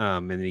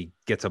 And he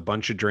gets a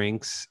bunch of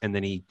drinks, and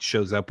then he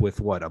shows up with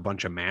a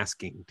bunch of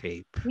masking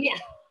tape. Yeah.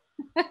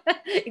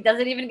 He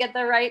doesn't even get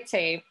the right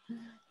tape.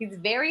 He's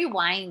very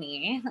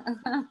whiny.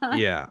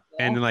 Yeah.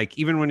 And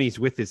even when he's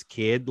with his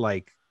kid,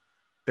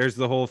 there's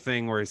the whole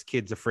thing where his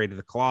kid's afraid of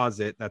the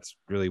closet. That's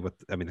really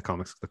the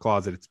comics, the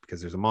closet. It's because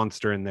there's a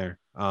monster in there.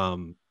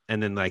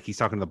 And then he's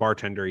talking to the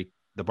bartender.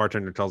 The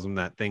bartender tells him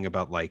that thing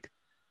about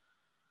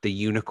the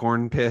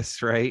unicorn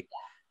piss, right?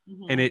 Yeah.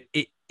 Mm-hmm. And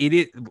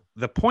it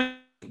the point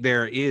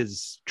there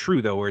is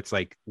true though, where it's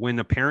when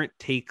a parent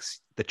takes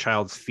the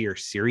child's fear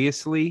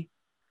seriously,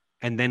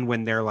 and then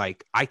when they're I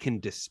can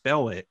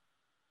dispel it,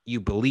 you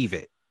believe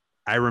it.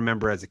 I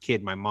remember as a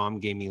kid, my mom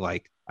gave me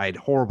I had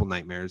horrible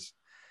nightmares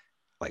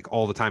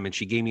all the time, and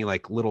she gave me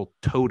little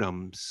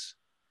totems.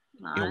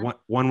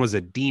 One was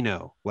a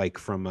Dino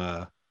from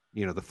the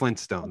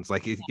Flintstones,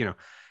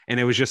 and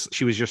it was she was just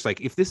she was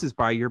if this is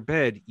by your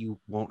bed, you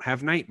won't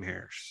have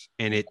nightmares.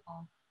 And it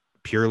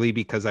purely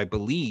because I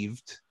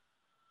believed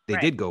they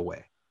did go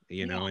away,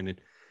 and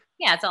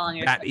it's all in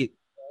your subconscious.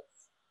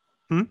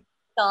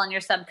 It's all in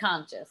your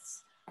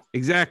subconscious.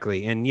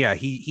 Exactly. And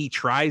he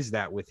tries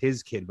that with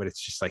his kid, but it's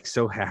just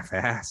so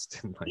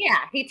half-assed.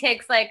 He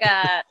takes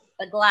a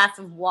glass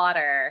of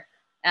water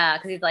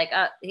because he's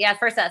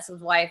first asks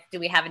his wife, do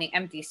we have any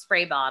empty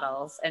spray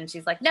bottles? And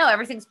she's like, no,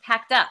 everything's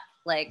packed up.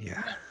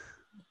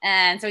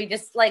 And so he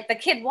just the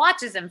kid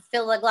watches him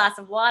fill a glass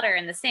of water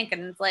in the sink,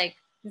 and it's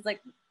he's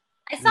like,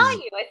 I saw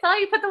you. I saw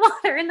you put the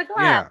water in the glass.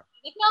 Yeah.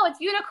 Like, no, it's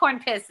unicorn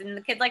piss. And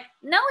the kid's like,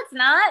 no, it's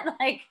not.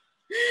 Like,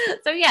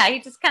 so yeah, he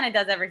just kind of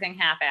does everything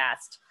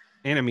half-assed.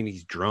 And I mean,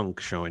 he's drunk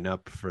showing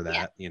up for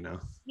that, you know.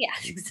 Yeah,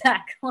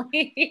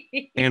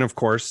 exactly. And of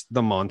course,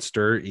 the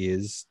monster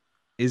is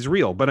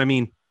real. But I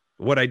mean,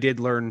 what I did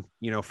learn,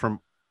 you know, from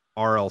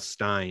R.L.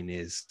 Stein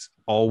is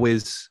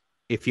always,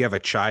 if you have a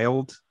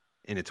child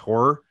and it's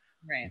horror,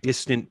 Right.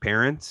 distant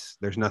parents,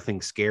 there's nothing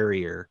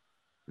scarier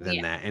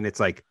than that. And it's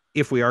like,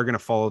 if we are going to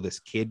follow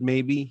this kid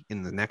maybe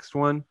in the next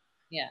one,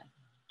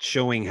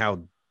 showing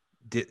how,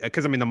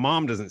 because I mean, the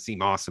mom doesn't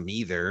seem awesome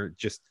either.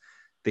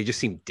 They just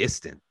seem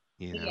distant,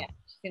 you know. Yeah,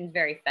 she seems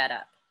very fed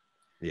up.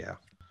 Yeah.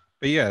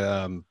 But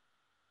yeah,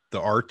 the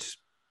art's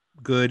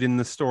good in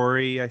the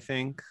story, I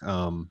think.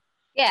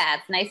 Yeah,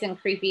 it's nice and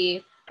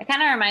creepy. It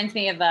kind of reminds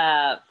me of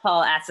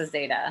Paul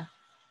Asazdata.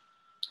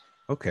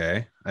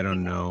 Okay, I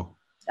don't know.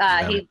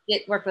 He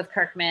worked with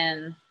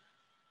Kirkman.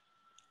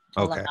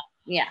 Okay.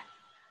 Yeah.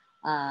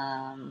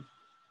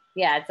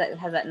 It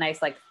has that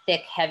nice, like,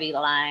 thick, heavy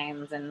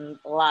lines and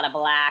a lot of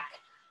black.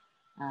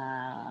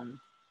 And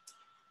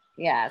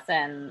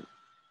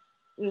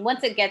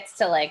once it gets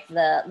to, like,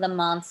 the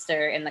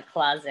monster in the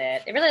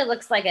closet, it really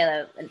looks like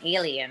an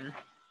alien.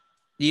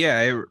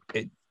 Yeah,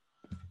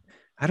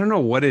 I don't know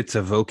what it's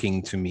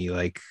evoking to me.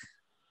 Like,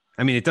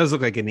 I mean, it does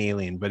look like an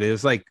alien, but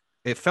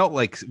it felt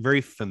like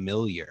very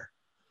familiar.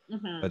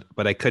 Mm-hmm.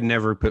 But I could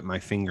never put my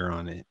finger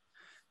on it.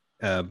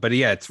 But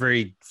yeah, it's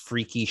very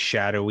freaky,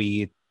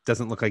 shadowy. It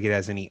doesn't look like it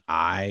has any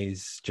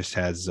eyes, just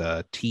has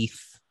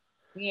teeth.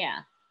 Yeah.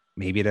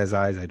 Maybe it has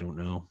eyes. I don't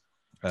know.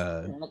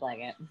 Doesn't look like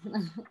it.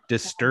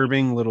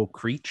 Disturbing little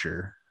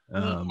creature.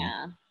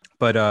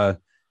 But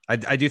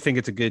I do think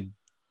it's a good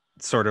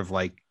sort of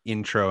like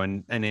intro,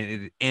 and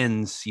it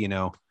ends, you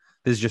know,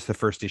 this is just the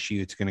first issue.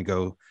 It's going to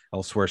go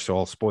elsewhere, so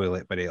I'll spoil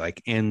it. But it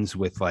like ends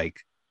with like,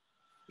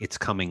 it's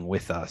coming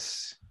with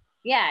us.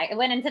 Yeah, it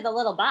went into the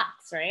little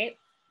box, right?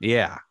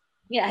 Yeah.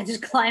 Yeah, I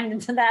just climbed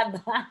into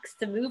that box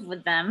to move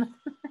with them.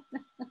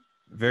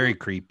 Very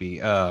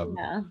creepy.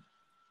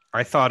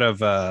 I thought of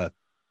the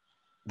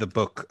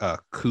book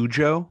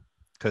Cujo,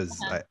 because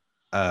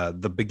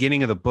the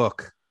beginning of the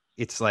book,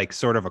 it's like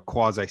sort of a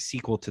quasi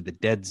sequel to The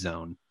Dead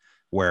Zone,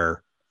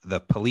 where the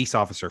police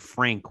officer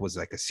Frank was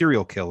like a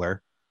serial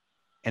killer,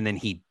 and then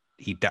he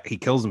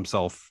kills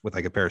himself with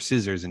like a pair of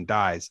scissors and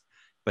dies.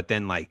 But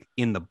then, like,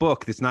 in the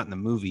book, that's not in the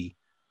movie,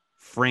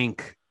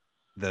 Frank,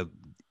 the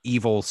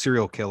evil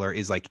serial killer,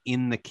 is like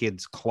in the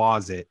kid's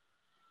closet,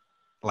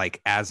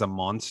 like as a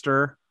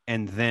monster,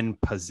 and then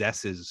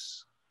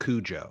possesses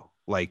Cujo.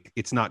 Like,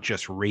 it's not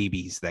just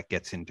rabies that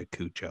gets into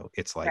Cujo.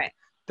 It's like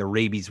the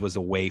rabies was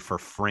a way for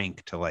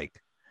Frank to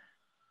like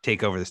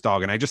take over this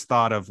dog. And I just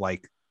thought of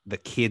like the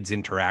kid's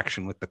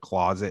interaction with the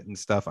closet and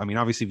stuff. I mean,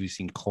 obviously we've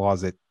seen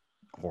closet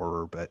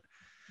horror, but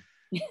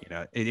you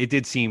know, it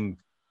did seem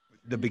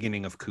the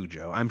beginning of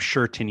Cujo. I'm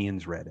sure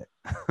Tinian's read it.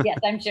 Yes,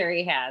 I'm sure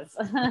he has.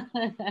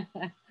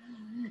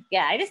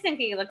 Yeah, I just think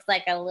he looks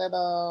like a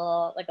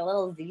little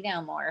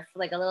xenomorph,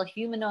 like a little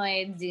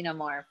humanoid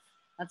xenomorph.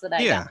 That's what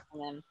I got from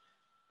him.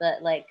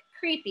 But like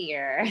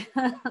creepier,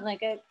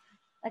 like a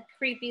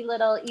creepy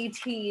little ET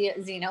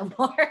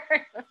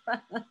xenomorph.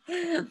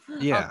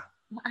 Yeah.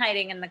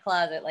 Hiding in the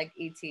closet like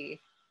ET.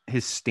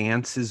 His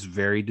stance is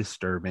very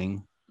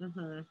disturbing.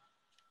 Mm-hmm.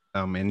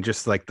 And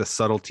just like the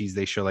subtleties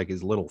they show, like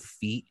his little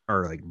feet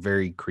are like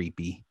very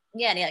creepy.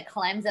 Yeah, and he like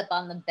climbs up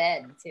on the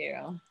bed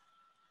too.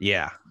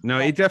 Yeah. No,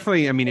 it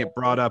definitely, I mean, it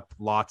brought up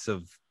lots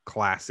of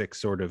classic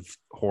sort of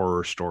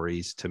horror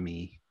stories to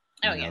me.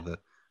 Oh, you know,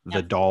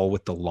 the doll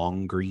with the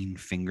long green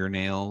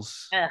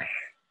fingernails. Ugh.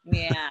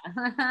 Yeah.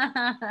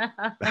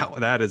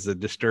 that is a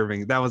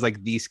disturbing, that was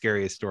like the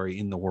scariest story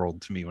in the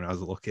world to me when I was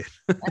a little kid.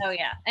 Oh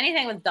yeah,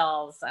 anything with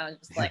dolls, I was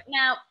just like,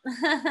 no.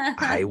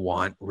 I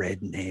want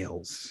red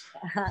nails.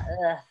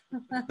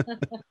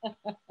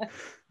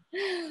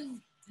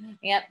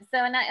 Yep,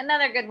 so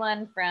another good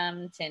one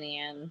from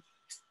Tinian.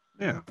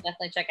 Yeah,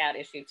 definitely check out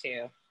issue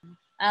 2.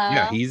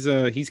 Yeah,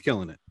 he's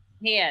killing it.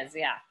 He is,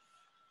 yeah.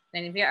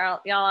 And if y'all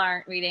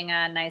aren't reading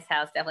Nice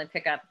House, definitely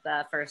pick up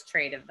the first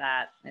trade of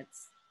that.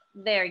 It's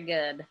very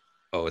good.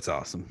 Oh, it's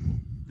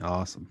awesome.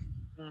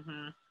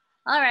 Mm-hmm.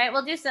 All right,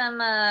 we'll do some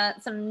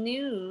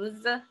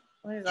news.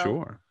 There's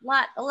sure.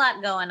 A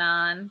lot going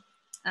on.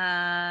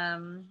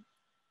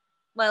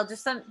 Well,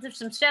 just some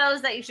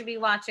shows that you should be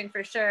watching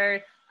for sure.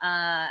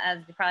 As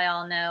you probably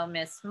all know,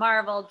 Miss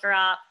Marvel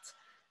dropped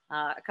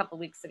a couple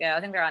weeks ago.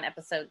 I think they're on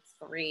episode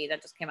 3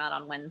 that just came out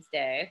on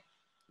Wednesday.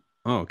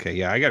 Oh, okay.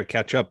 Yeah, I got to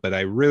catch up, but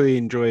I really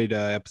enjoyed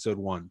episode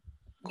 1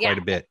 quite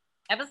a bit.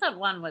 Episode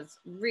 1 was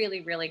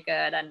really, really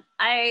good. And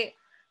I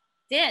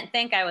didn't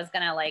think I was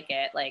going to like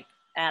it, like,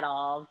 at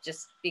all,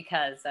 just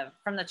because of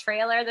from the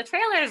trailer. The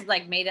trailers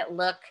like made it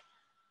look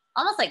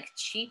almost like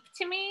cheap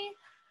to me.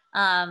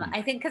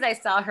 I think because I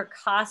saw her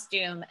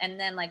costume, and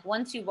then like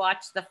once you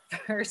watch the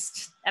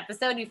first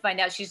episode, you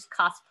find out she's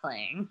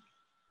cosplaying.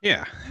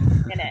 Yeah.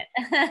 In it.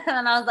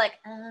 And I was like,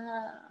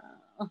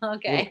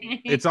 okay. Well,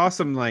 it's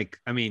awesome. Like,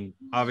 I mean,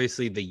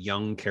 obviously the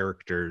young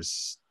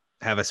characters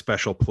have a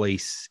special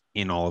place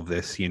in all of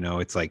this. You know,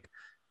 it's like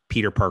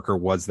Peter Parker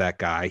was that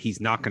guy.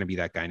 He's not going to be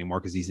that guy anymore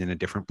because he's in a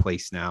different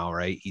place now,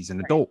 right? He's an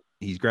adult.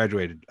 He's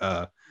graduated.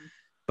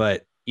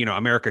 But you know,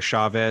 America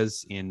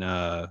Chavez in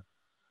I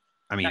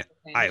mean,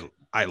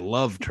 I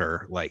loved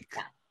her. Like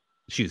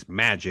she was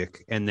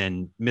magic. And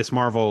then Miss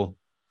Marvel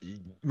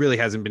really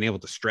hasn't been able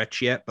to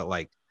stretch yet, but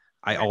like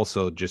I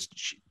also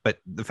just but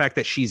the fact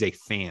that she's a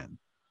fan,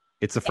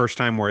 it's the first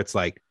time where it's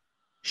like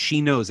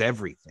she knows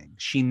everything.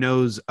 She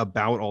knows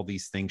about all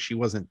these things. She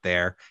wasn't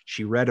there.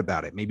 She read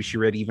about it. Maybe she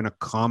read even a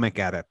comic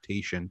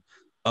adaptation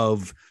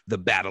of the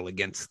battle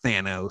against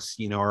Thanos,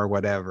 you know, or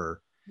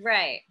whatever.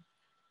 Right.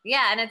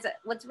 Yeah. And it's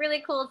what's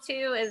really cool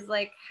too is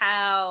like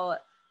how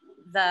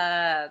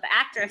the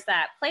actress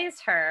that plays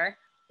her,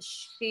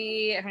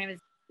 her name is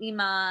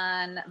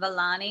Iman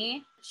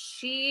Vellani.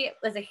 She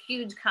was a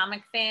huge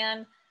comic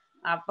fan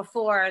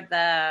before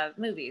the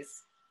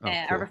movies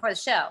or before the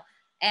show.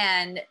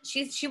 And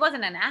she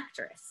wasn't an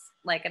actress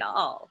like at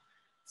all.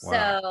 Wow.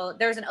 So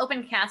there was an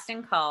open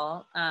casting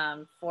call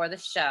for the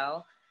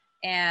show,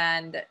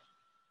 and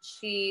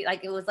she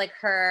like it was like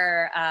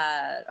her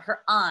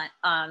aunt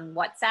on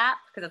WhatsApp,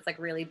 because it's like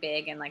really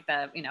big in like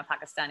the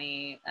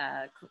Pakistani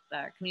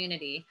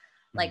community,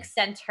 like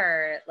sent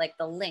her like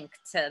the link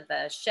to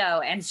the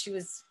show, and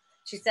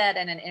she said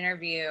in an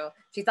interview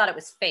she thought it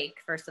was fake.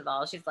 First of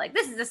all, she's like,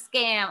 this is a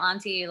scam,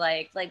 auntie,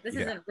 like this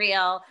isn't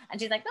real.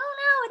 And she's like, no,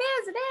 it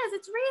is,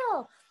 it's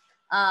real.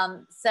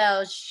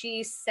 So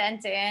she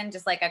sent in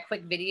just like a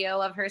quick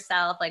video of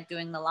herself like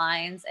doing the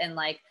lines, and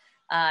like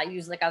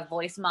use like a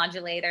voice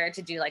modulator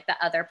to do like the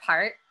other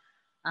part.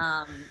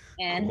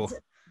 And cool.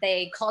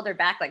 They called her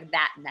back like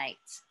that night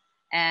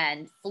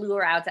and flew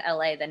her out to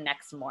LA the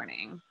next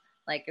morning.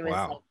 Like it was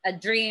like a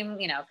dream,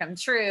 come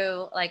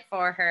true, like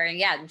for her.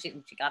 Yeah, and she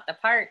got the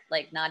part,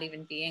 like not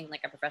even being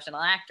like a professional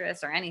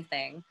actress or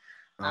anything.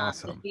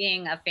 Awesome. Just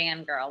being a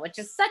fangirl, which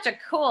is such a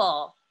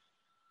cool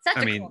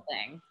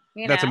thing.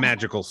 That's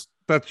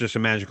just a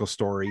magical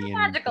story.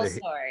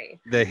 Story.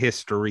 The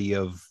history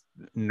of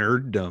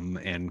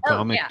nerddom and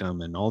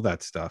comicdom and all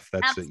that stuff.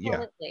 That's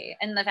absolutely.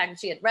 And the fact that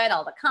she had read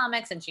all the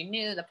comics and she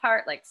knew the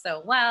part like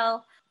so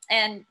well.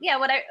 And yeah,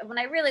 what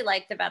I really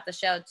liked about the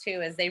show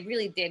too is they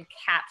really did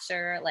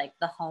capture like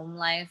the home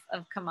life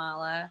of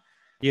Kamala.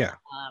 Yeah.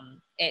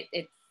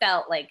 It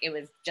felt like it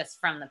was just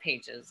from the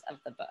pages of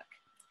the book.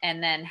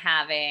 And then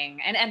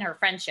having and her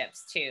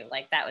friendships too,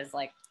 like that was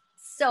like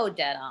so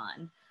dead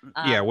on.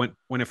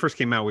 When it first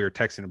came out, we were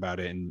texting about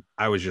it, and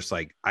I was just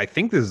like, I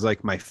think this is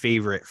like my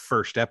favorite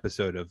first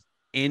episode of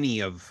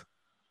any of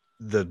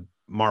the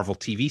Marvel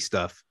TV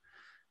stuff.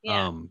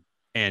 Yeah.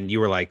 And you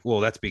were like, well,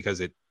 that's because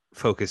it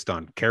focused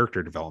on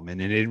character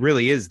development, and it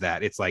really is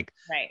that. It's like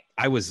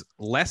I was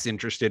less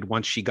interested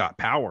once she got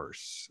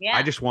powers.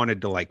 I just wanted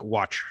to like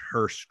watch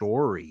her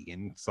story,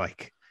 and it's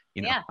like,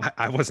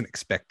 I wasn't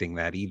expecting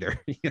that either.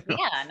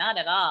 Yeah, not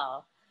at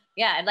all.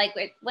 Yeah, like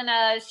when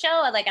a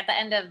show like at the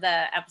end of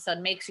the episode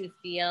makes you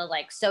feel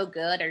like so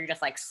good, or you're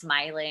just like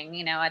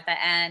smiling, at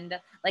the end,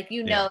 like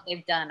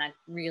they've done a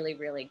really,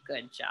 really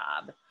good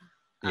job.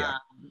 Yeah.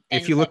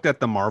 If you looked at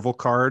the Marvel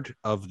card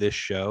of this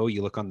show,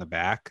 you look on the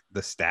back,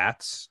 the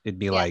stats, it'd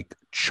be like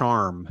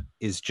charm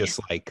is just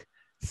like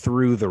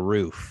through the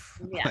roof.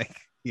 Yeah. Like,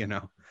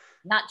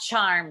 Not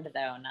Charmed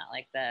though, not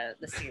like the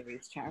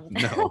series Charmed.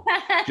 No,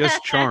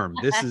 just Charm.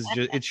 This is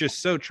it's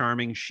just so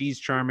charming. She's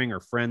charming, her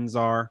friends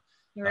are.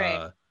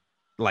 Right.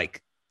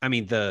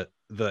 The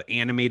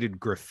animated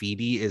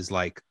graffiti is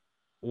like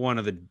one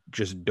of the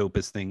just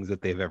dopest things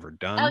that they've ever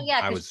done. Oh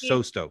yeah, I was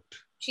so stoked.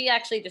 She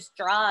actually just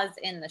draws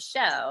in the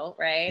show,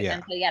 right? Yeah.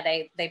 And so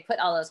they put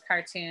all those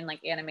cartoon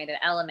like animated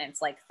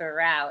elements like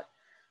throughout,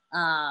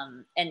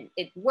 and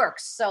it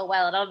works so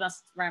well. It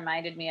almost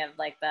reminded me of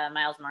like the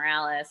Miles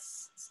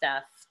Morales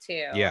stuff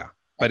too. Yeah,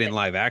 but in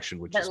live action,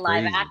 which is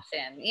live crazy.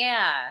 action,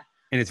 yeah.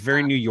 And it's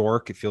very New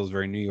York. It feels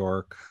very New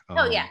York.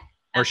 Oh yeah.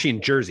 Or is she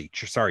in Jersey?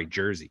 Sorry,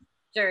 Jersey.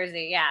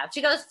 Jersey, yeah.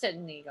 She goes to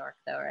New York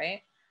though,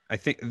 right? I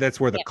think that's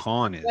where the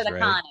con is, where the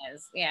right? con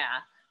is, yeah.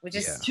 Which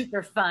is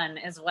super fun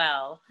as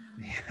well.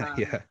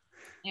 Yeah.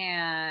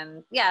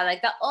 And yeah,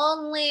 like the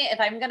only, if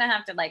I'm going to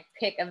have to like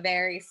pick a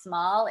very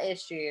small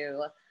issue,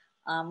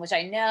 which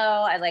I know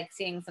I like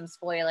seeing some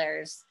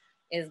spoilers,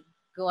 is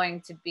going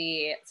to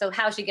be, so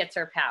how she gets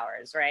her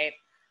powers, right?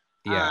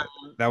 Yeah,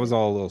 that was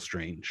all a little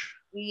strange.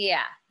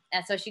 Yeah.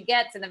 And so she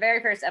gets, in the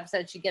very first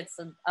episode, she gets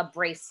a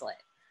bracelet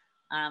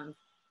from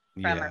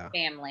her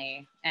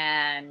family.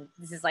 And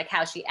this is like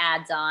how she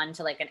adds on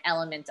to like an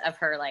element of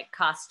her like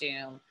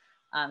costume,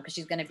 because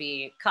she's going to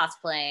be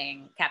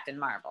cosplaying Captain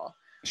Marvel.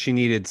 She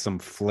needed some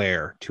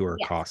flair to her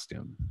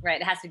costume. Right.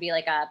 It has to be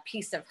like a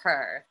piece of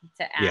her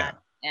to add. Yeah.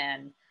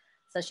 And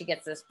so she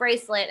gets this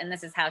bracelet, and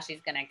this is how she's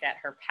going to get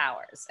her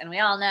powers. And we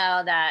all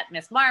know that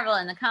Miss Marvel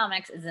in the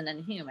comics is an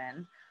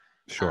Inhuman.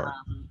 Sure.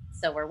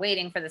 So we're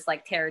waiting for this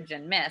like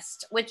Terrigen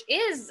Mist, which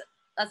is,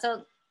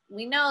 so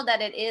we know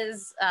that it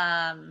is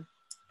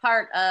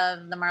part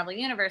of the Marvel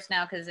Universe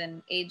now, because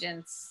in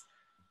Agents,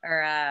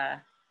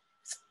 or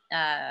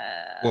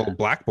well,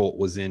 Black Bolt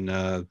was in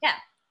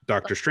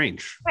Doctor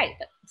Strange. Right.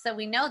 So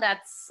we know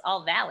that's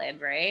all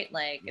valid, right?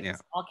 Like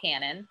it's all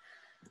canon.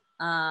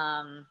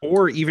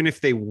 Or even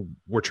if they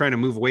were trying to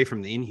move away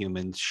from the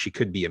Inhumans, she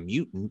could be a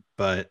mutant,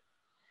 but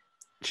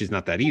she's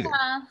not that either.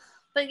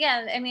 But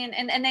yeah, I mean,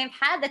 and they've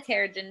had the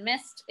Terrigen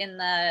Mist in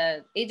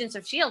the Agents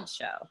of S.H.I.E.L.D.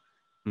 show.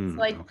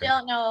 So I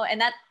don't know.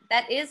 And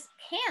that is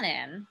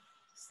canon.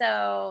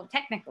 So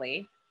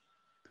technically,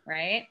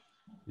 right?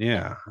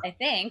 Yeah. I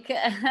think.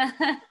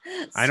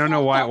 I don't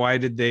know why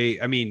did they,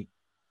 I mean,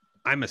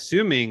 I'm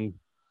assuming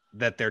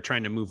that they're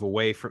trying to move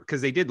away from,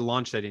 because they did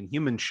launch that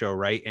Inhuman show,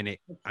 right? And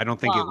I don't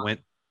think it went,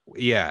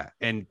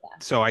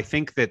 so I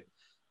think that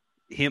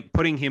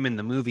putting him in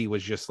the movie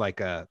was just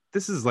like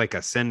this is like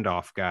a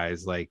send-off,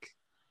 guys. Like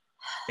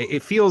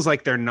it feels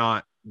like they're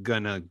not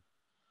gonna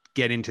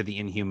get into the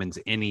Inhumans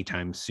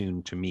anytime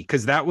soon to me,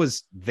 because that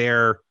was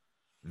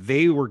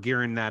they were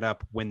gearing that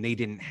up when they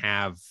didn't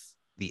have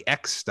the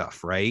X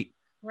stuff, right?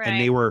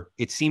 And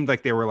it seemed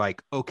like they were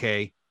like,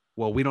 okay,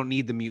 well, we don't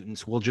need the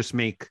mutants, we'll just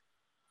make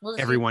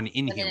everyone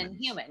Inhuman.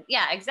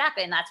 Yeah,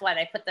 exactly. And that's why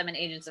they put them in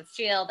Agents of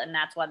S.H.I.E.L.D. and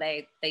that's why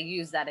they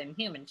use that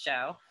Inhuman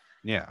show.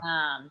 Yeah.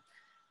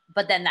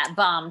 But then that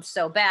bombed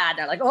so bad,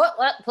 they're like,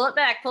 pull it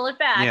back.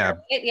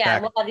 Yeah.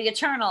 Well, the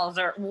Eternals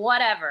or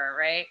whatever,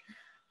 right?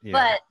 Yeah.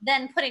 But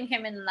then putting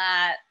him in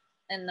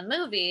the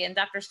movie, and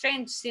Doctor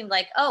Strange seemed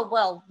like, oh,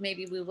 well,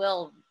 maybe we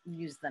will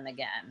use them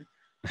again.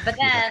 But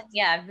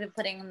then,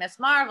 putting Miss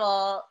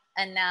Marvel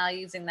and now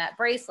using that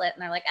bracelet,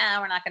 and they're like,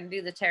 we're not going to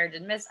do the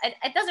Terrigen Mist.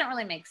 It doesn't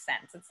really make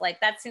sense. It's like,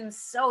 that seems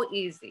so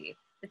easy.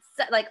 It's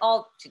like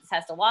she just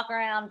has to walk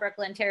around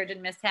Brooklyn,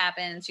 Terrigen Mist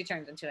happens, she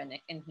turns into an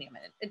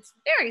Inhuman. It's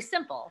very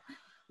simple.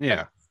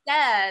 Yeah. But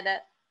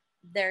instead,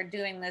 they're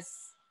doing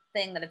this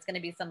thing that it's going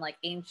to be some like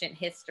ancient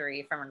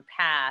history from her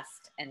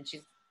past, and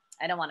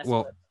I don't want to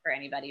spoil it for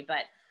anybody,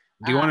 but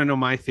do you want to know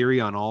my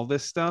theory on all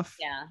this stuff?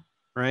 Yeah.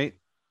 Right?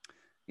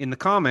 In the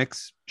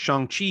comics,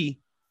 Shang-Chi,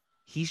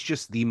 he's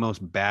just the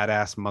most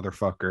badass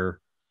motherfucker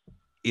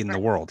in the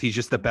world. He's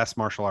just the best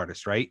martial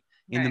artist, right?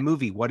 In the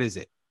movie, what is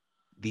it?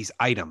 These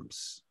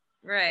items.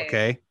 Right.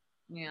 Okay.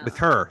 Yeah. With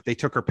her, they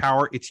took her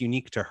power. It's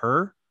unique to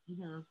her.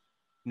 Mm-hmm.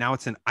 Now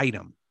it's an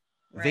item.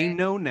 Right. They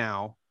know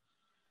now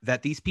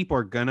that these people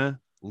are gonna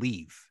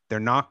leave. They're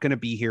not gonna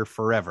be here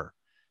forever.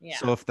 Yeah.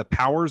 So if the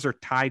powers are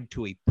tied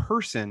to a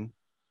person,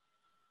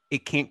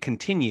 it can't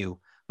continue.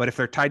 But if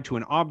they're tied to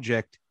an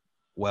object,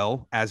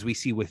 well, as we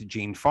see with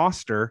Jane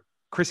Foster,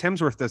 Chris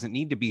Hemsworth doesn't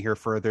need to be here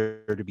for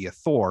there to be a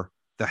Thor.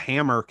 The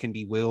hammer can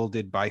be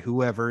wielded by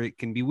whoever it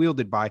can be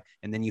wielded by,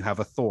 and then you have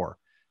a Thor.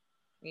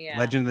 Yeah.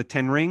 Legend of the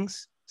Ten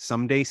Rings.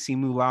 Someday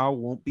Simu Liu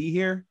won't be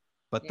here,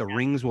 but the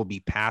rings will be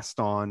passed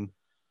on.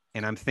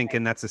 And I'm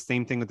thinking that's the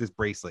same thing with this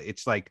bracelet.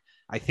 It's like,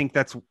 I think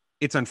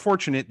it's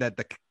unfortunate that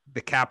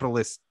the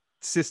capitalist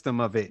system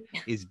of it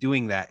is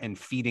doing that and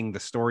feeding the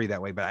story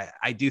that way. But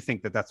I do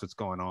think that that's what's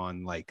going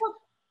on. Like,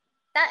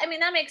 that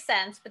makes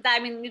sense. But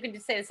you can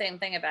just say the same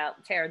thing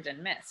about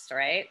Terrigen Mist,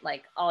 right?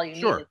 Like all you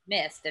need is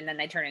mist, and then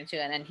they turn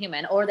into an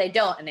Inhuman, or they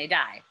don't and they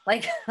die.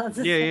 Like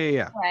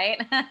yeah.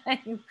 Right.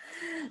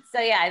 So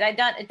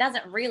it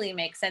doesn't really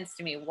make sense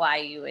to me why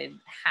you would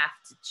have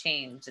to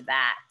change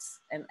that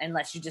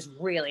unless you just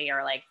really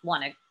are like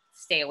want to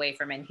stay away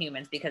from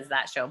Inhumans because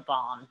that show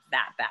bombed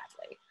that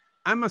badly.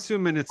 I'm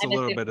assuming it's a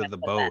little bit of the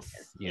both,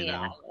 you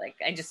know. Like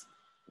I just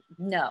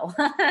no.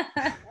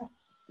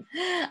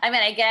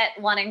 I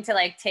get wanting to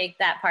like take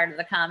that part of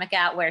the comic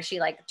out where she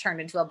like turned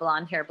into a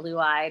blonde hair,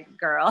 blue-eyed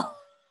girl.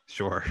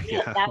 Sure.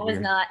 Yeah. That was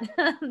not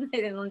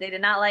they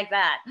did not like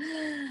that.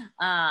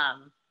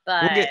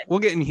 But we'll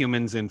get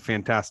Inhumans in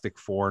Fantastic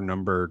Four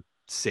number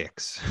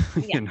 6.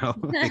 You know.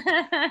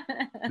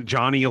 Like,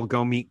 Johnny will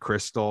go meet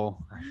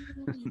Crystal.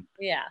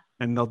 Yeah.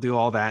 And they'll do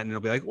all that and they'll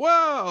be like,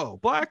 whoa,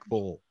 Black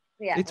Bolt.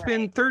 Yeah, it's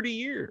been 30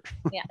 years.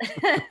 Yeah.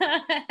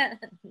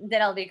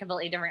 Then I'll be a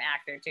completely different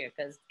actor too,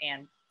 because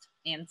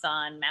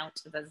Anson Mount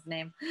is his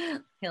name.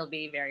 He'll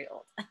be very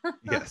old.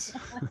 Yes.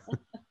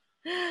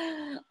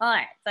 All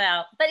right.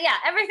 So, but yeah,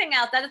 everything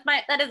else that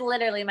is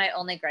literally my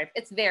only gripe.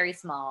 It's very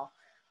small.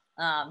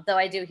 Though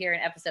I do hear in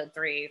episode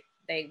 3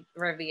 they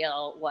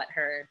reveal what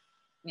her,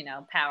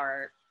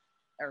 power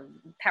or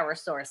power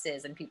source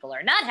is, and people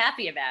are not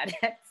happy about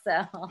it.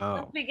 So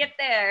let me get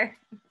there.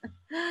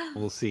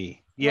 We'll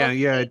see. Yeah,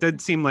 it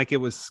did seem like it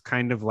was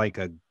kind of like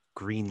a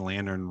Green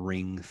Lantern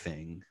ring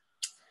thing.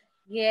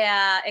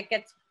 Yeah, it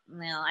gets.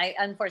 No, I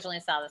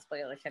unfortunately saw the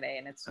spoiler today,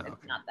 and it's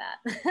not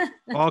that.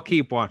 I'll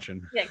keep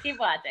watching. Yeah, keep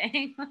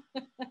watching.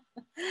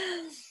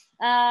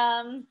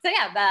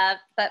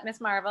 But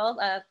Miss Marvel,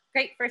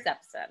 great first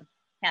episode.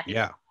 Happy.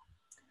 Yeah.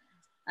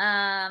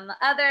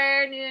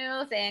 Other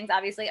new things,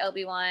 obviously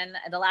Obi-Wan.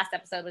 The last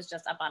episode was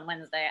just up on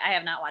Wednesday. I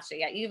have not watched it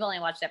yet. You've only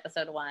watched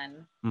episode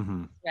 1,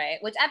 right?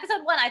 Which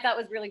episode 1 I thought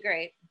was really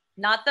great.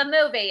 Not the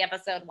movie,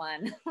 episode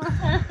 1.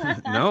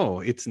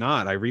 No, it's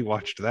not. I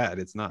rewatched that.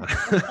 It's not.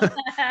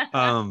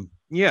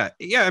 Yeah.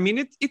 I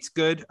mean, it's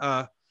good.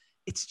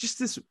 It's just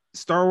this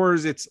Star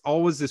Wars. It's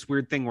always this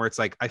weird thing where it's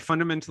like, I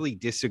fundamentally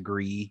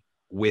disagree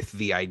with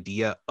the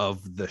idea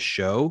of the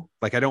show.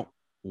 Like, I don't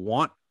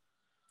want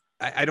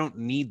I don't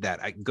need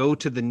that. I go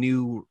to the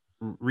new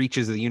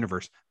reaches of the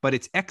universe, but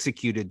it's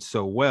executed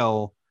so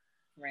well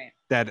Right.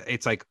 that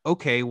it's like,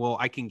 okay, well,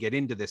 I can get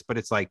into this, but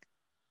it's like,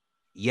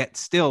 yet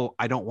still,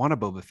 I don't want a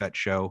Boba Fett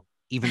show,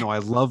 even though I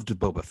loved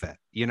Boba Fett.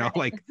 You know,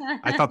 like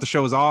I thought the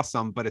show was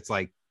awesome, but it's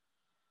like,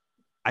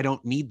 I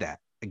don't need that.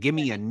 Give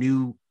me a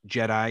new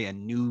Jedi, a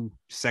new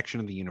section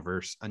of the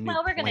universe, a new.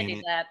 Well, we're gonna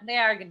do planet. that. They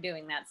are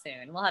doing that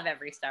soon. We'll have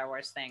every Star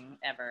Wars thing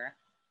ever.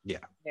 Yeah,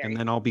 Very and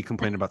then I'll be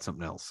complaining about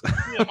something else.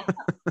 yeah.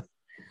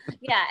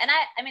 Yeah, and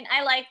I mean,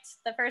 I liked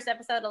the first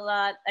episode a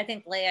lot. I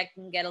think Leia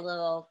can get a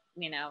little,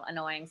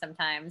 annoying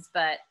sometimes,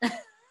 but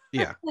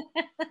Yeah,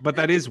 but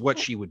that is what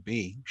she would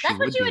be. That's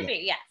what she would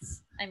be.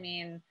 Yes, I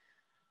mean,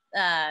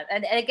 and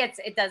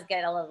it does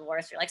get a little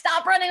worse. You're like,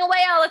 stop running away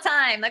all the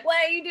time. Like,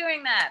 why are you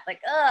doing that?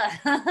 Like,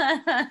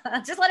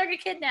 just let her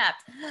get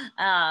kidnapped.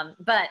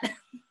 But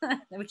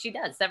which she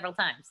does several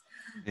times.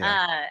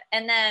 Yeah.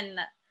 And then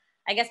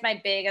I guess my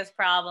biggest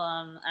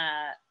problem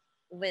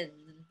with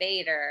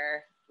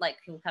Vader, like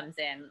who comes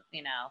in,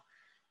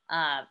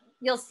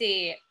 you'll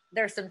see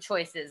there's some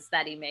choices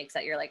that he makes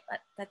that you're like,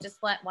 that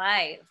just went,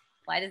 why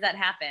does that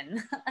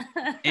happen?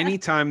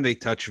 Anytime they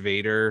touch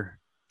Vader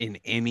in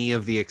any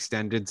of the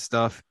extended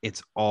stuff,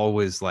 it's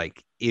always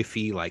like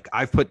iffy. Like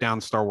I've put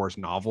down Star Wars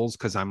novels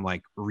because I'm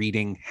like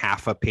reading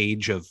half a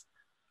page of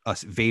a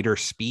Vader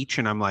speech,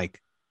 and I'm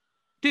like,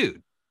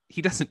 dude,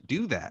 he doesn't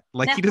do that.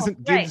 Like he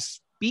doesn't give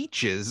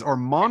speeches or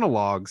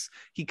monologues.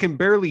 He can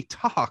barely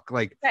talk.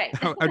 Like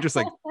I'm just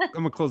like, I'm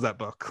gonna close that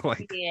book.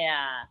 Like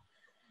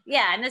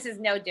yeah, and this is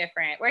no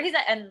different. Where he's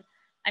at, and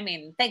I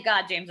mean, thank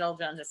God James Earl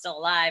Jones is still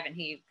alive and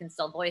he can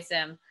still voice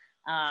him.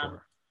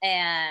 Sure.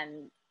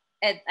 And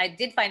I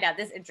did find out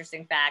this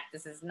interesting fact.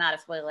 This is not a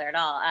spoiler at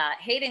all.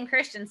 Hayden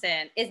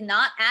Christensen is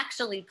not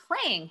actually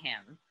playing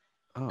him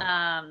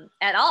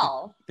at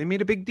all. They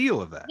made a big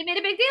deal of that. They made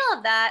a big deal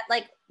of that.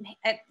 Like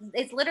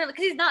it's literally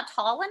because he's not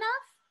tall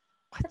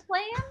enough to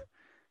play him.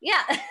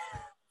 Yeah.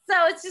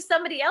 So it's just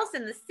somebody else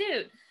in the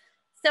suit.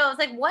 So it's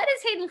like, what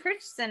is Hayden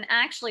Christensen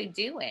actually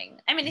doing?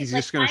 I mean, he's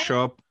like, just going to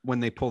show up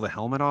when they pull the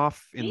helmet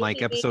off in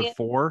like episode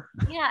 4.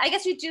 Yeah, I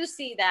guess you do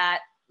see that.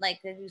 Like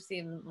you see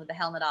him with the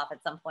helmet off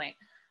at some point.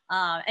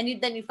 And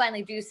then you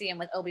finally do see him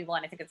with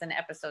Obi-Wan. I think it's in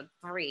episode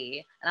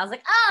 3. And I was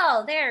like,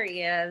 oh, there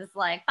he is.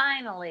 Like,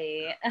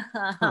 finally.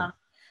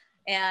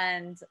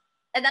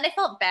 And then I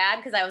felt bad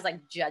because I was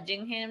like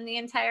judging him the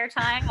entire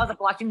time. I was like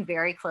watching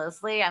very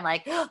closely. I'm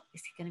like, oh,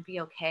 is he going to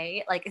be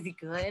okay? Like, is he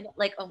good?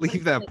 Like,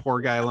 leave that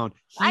poor guy alone.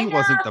 He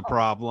wasn't the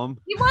problem.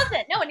 He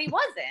wasn't. No, and he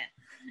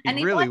wasn't.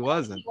 He really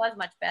wasn't. He was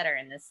much better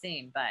in this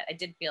scene, but I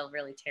did feel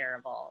really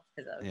terrible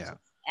because I was just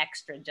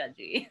extra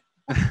judgy.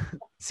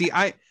 See,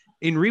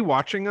 in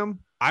rewatching them,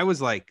 I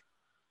was like,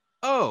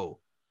 oh,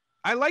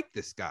 I like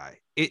this guy.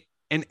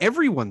 And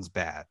everyone's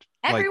bad.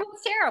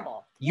 Everyone's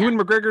terrible. Ewan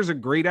McGregor's a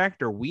great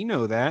actor. We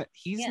know that.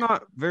 He's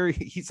not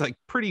he's like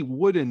pretty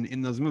wooden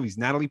in those movies.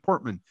 Natalie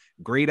Portman,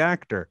 great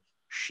actor.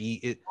 She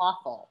is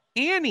awful.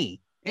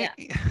 Annie. Yeah.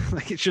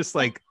 Like it's just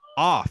like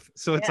off.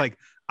 So it's like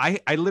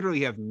I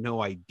literally have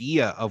no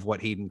idea of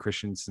what Hayden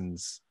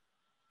Christensen's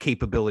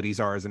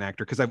capabilities are as an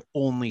actor because I've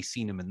only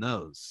seen him in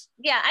those.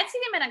 Yeah, I've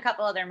seen him in a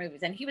couple other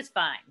movies and he was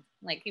fine.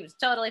 Like he was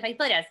totally fine. He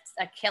played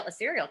a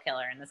serial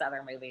killer in this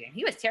other movie and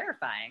he was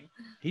terrifying.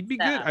 He'd be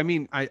good. I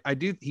mean, I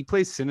do. He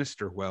plays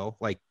Sinister well.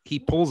 Like he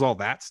pulls all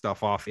that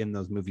stuff off in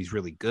those movies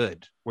really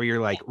good. Where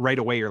you're like right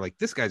away, you're like,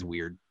 this guy's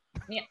weird.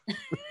 Yeah,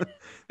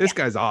 this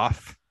guy's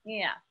off.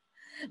 Yeah.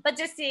 But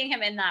just seeing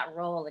him in that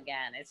role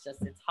again, it's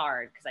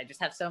hard because I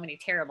just have so many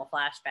terrible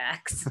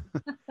flashbacks.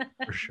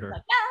 For sure.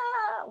 Like,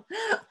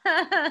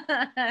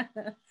 no!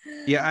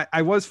 Yeah,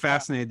 I was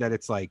fascinated that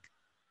it's like,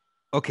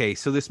 okay,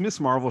 so this Miss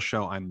Marvel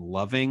show I'm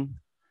loving,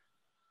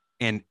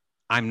 and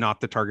I'm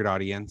not the target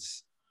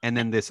audience. And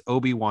then this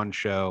Obi-Wan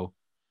show,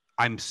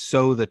 I'm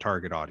so the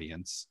target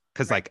audience.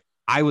 Because like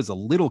I was a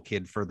little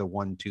kid for the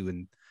 1, 2,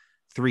 and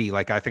 3.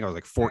 Like I think I was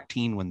like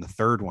 14 when the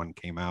third one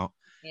came out.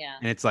 Yeah.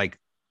 And it's like,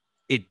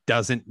 it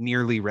doesn't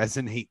nearly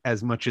resonate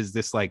as much as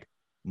this like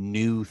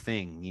new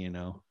thing, you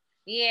know?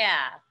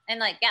 Yeah.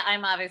 And like, yeah,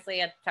 I'm obviously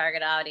a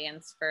target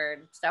audience for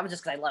Star Wars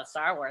just because I love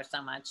Star Wars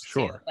so much.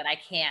 Sure. Too, but I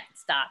can't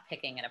stop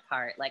picking it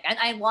apart. Like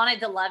I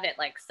wanted to love it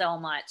like so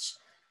much.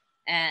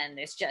 And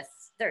there's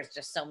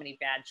just so many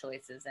bad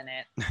choices in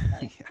it.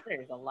 Like,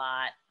 there's a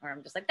lot where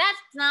I'm just like, that's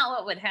not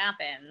what would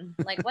happen.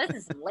 Like, what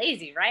is this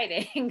lazy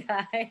writing,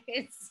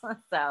 guys?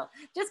 So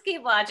just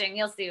keep watching.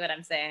 You'll see what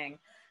I'm saying.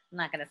 I'm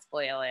not going to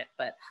spoil it,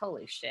 but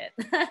holy shit.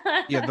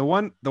 Yeah, the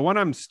one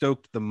I'm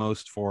stoked the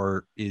most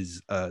for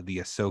is the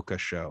Ahsoka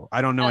show.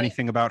 I don't know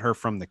anything about her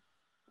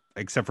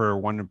except for her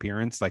one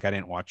appearance. Like I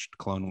didn't watch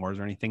Clone Wars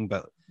or anything,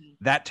 but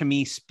that to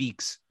me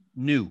speaks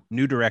new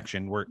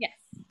direction where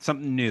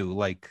something new,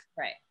 like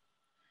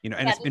you know,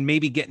 and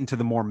maybe get into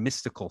the more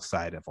mystical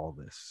side of all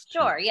this.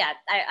 Sure, yeah,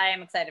 I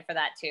am excited for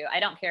that too.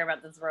 I don't care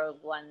about this Rogue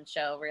One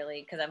show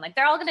really because I'm like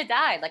they're all going to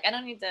die. Like I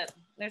don't need to.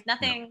 There's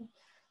nothing. No.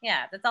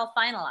 Yeah, that's all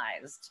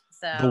finalized.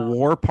 So the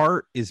war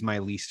part is my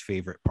least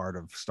favorite part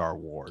of Star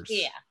Wars.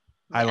 Yeah.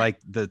 I like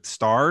the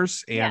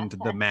stars Yeah. and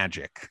the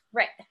magic.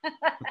 Right.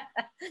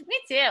 Me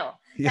too.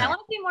 Yeah, I want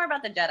to see more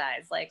about the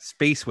Jedis. Like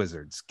Space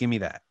wizards. Give me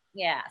that.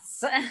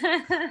 yes,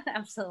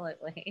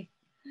 absolutely.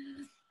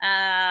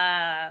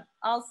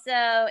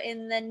 Also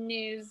in the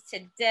news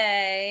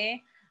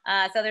today,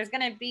 so there's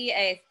going to be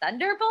a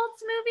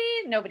Thunderbolts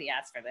movie. Nobody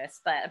asked for this,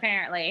 but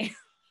apparently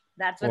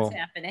that's what's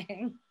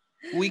happening.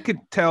 We could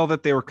tell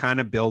that they were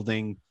kind of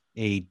building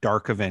a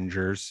Dark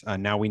Avengers.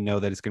 Now we know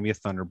that it's going to be a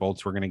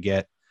Thunderbolts. We're going to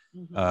get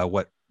I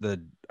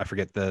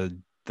forget the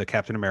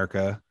Captain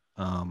America.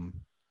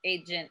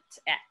 Agent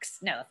X.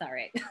 No, that's not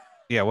right.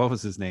 Yeah, what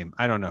was his name?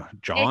 I don't know.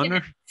 John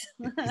or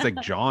he's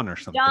like John or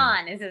something.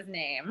 John is his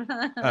name.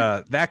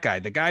 That guy,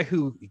 the guy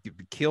who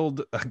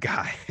killed a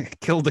guy,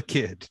 killed a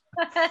kid.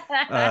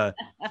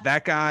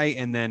 That guy,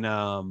 and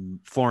then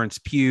Florence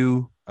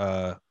Pugh,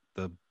 the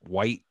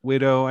White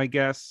Widow, I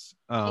guess.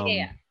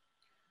 Yeah.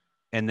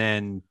 And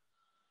then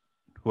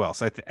who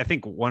else? I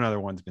think one other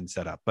one's been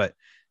set up, but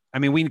I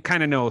mean, we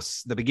kind of know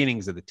the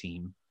beginnings of the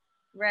team.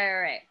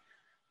 Right.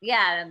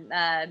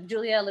 Yeah,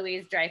 Julia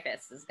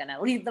Louis-Dreyfus is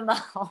gonna lead them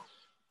all.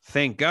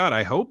 Thank God.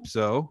 I hope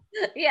so.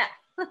 Yeah.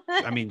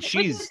 I mean, which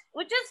is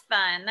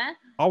fun.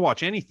 I'll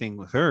watch anything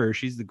with her.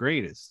 She's the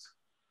greatest.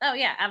 Oh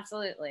yeah,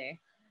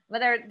 absolutely. But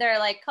they're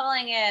like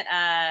calling it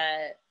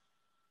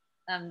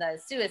the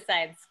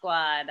Suicide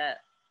Squad.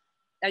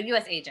 A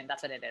U.S. agent,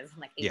 that's what it is. I'm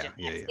like Agent X.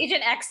 Yeah.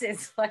 Agent X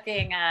is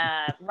fucking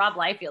Rob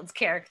Liefeld's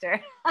character.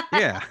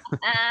 Yeah.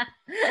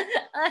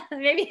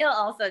 Maybe he'll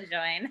also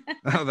join.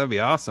 Oh, that'd be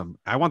awesome.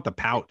 I want the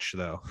pouch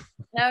though.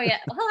 Oh yeah,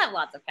 he'll have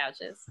lots of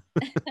pouches.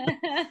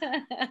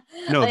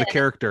 No, the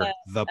character,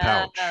 the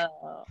pouch.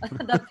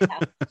 The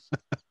pouch.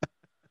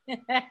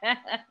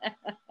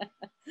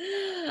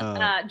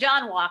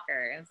 John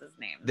Walker is his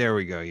name. There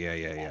we go. Yeah.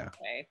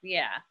 Okay.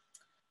 Yeah.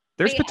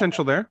 There's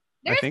potential there.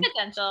 There's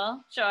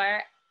potential,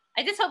 sure.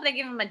 I just hope they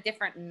give him a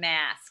different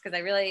mask because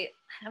every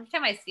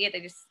time I see it,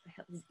 his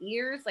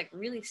ears like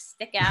really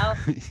stick out.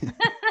 I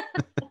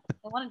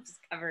want to just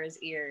cover his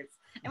ears.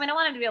 I mean, I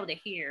want him to be able to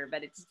hear,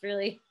 but it's just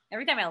really,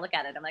 every time I look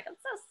at it, I'm like, I'm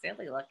so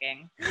silly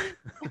looking.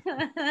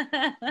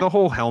 The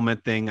whole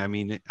helmet thing, I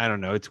mean, I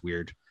don't know. It's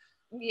weird.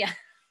 Yeah.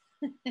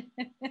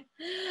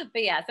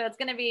 But yeah, so it's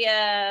going to be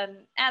an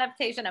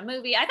adaptation, a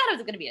movie. I thought it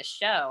was going to be a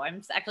show.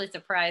 I'm actually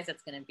surprised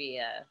it's going to be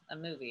a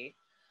movie.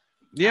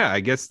 Yeah, I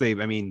guess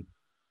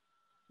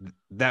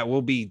that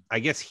will be, I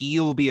guess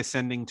he'll be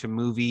ascending to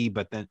movie,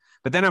 but then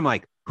I'm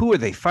like, who are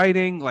they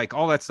fighting? Like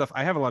all that stuff.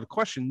 I have a lot of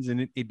questions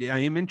and I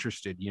am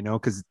interested,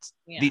 because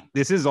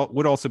this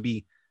would also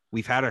be,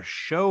 we've had a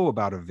show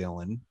about a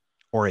villain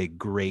or a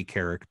gray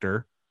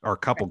character or a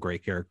couple gray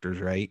characters,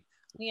 right?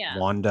 Yeah.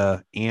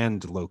 Wanda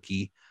and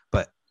Loki,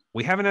 but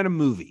we haven't had a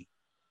movie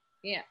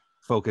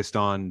focused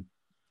on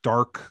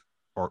dark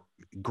or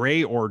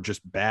gray or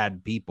just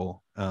bad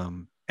people.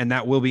 And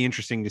that will be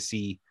interesting to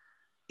see.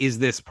 Is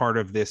this part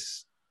of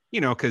this,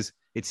 because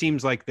it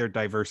seems like they're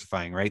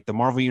diversifying, right? The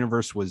Marvel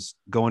Universe was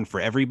going for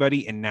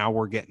everybody, and now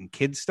we're getting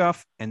kid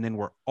stuff, and then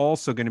we're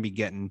also going to be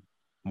getting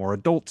more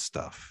adult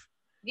stuff.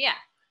 Yeah.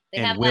 They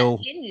have that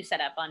pin you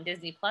set up on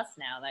Disney Plus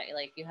now that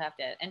like you have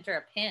to enter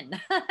a pin.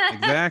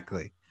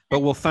 Exactly. But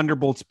will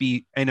Thunderbolts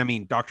be, and I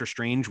mean, Doctor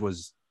Strange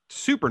was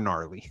super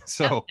gnarly.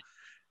 So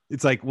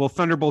it's like, will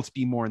Thunderbolts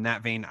be more in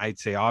that vein? I'd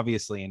say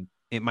obviously, and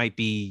it might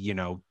be,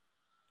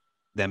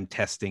 them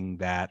testing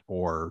that,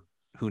 or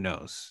who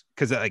knows?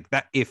 Because like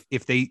that,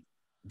 if they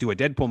do a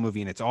Deadpool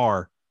movie and it's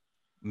R,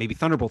 maybe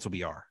Thunderbolts will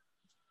be R.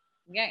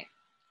 Okay.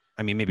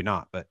 I mean, maybe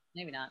not, but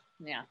maybe not.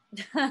 Yeah.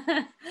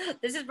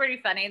 This is pretty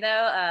funny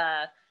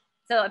though.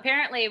 So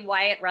apparently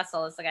Wyatt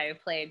Russell is the guy who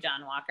played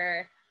John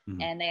Walker,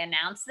 and they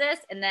announced this,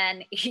 and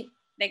then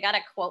they got a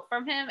quote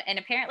from him, and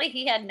apparently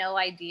he had no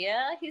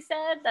idea. He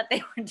said that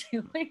they were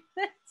doing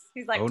this.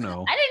 He's like, "Oh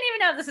no, I didn't even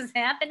know this was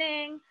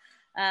happening."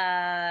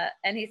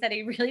 And he said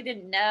he really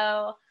didn't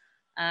know.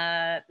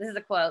 This is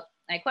a quote.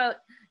 I quote,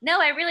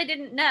 "No, I really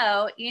didn't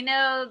know.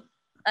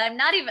 I'm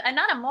not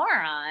a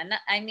moron.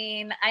 I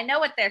mean, I know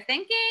what they're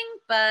thinking,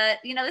 but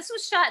this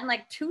was shot in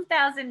like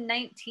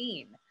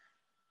 2019."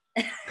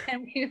 And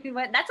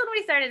that's when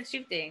we started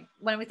shooting.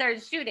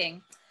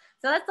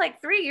 So that's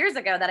like 3 years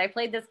ago that I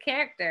played this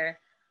character.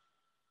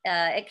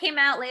 It came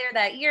out later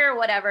that year or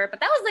whatever, but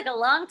that was like a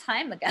long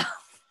time ago.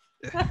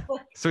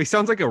 So he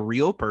sounds like a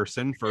real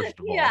person, first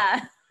of all.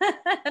 Yeah.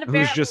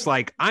 Who's just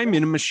like, I'm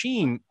in a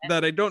machine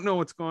that I don't know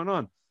what's going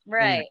on.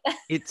 Right. And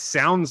it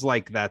sounds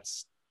like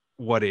that's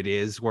what it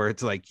is, where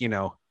it's like,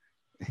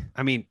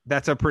 I mean,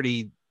 that's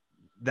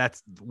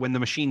when the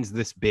machine's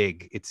this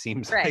big, it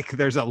seems like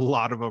there's a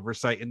lot of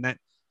oversight, and that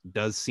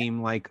does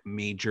seem like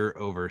major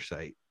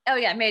oversight. Oh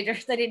yeah, major.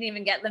 They didn't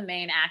even get the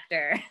main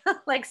actor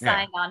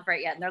signed on for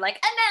it yet, and they're like,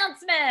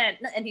 announcement,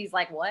 and he's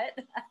like, what?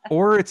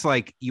 Or it's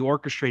like you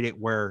orchestrate it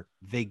where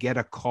they get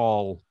a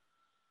call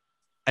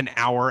an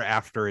hour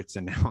after it's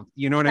announced.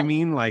 You know what I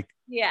mean? Like,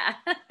 yeah.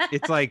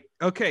 it's like,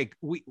 okay,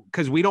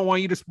 because we don't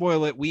want you to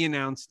spoil it. We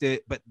announced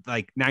it, but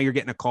like now you're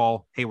getting a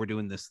call. Hey, we're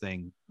doing this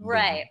thing.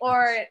 Right.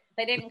 Or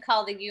they didn't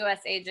call the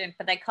U.S. agent,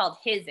 but they called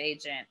his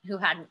agent who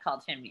hadn't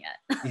called him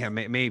yet. Yeah,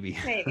 maybe.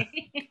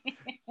 Maybe.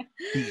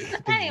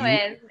 The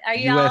Anyways, are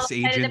you all US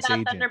excited agent's about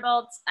agent.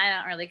 Thunderbolts? I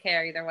don't really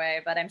care either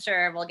way, but I'm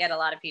sure we'll get a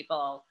lot of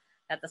people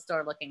at the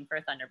store looking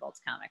for Thunderbolts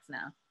comics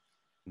now.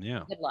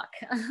 Yeah. Good luck.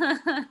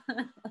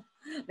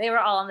 They were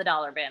all in the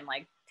dollar bin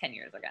like 10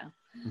 years ago.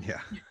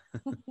 Yeah.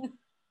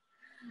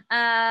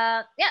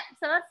 Yeah,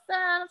 so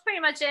that's pretty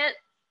much it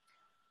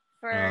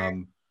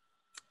for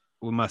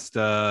we must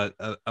a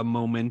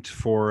moment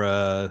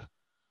for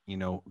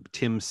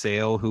Tim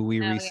Sale, who we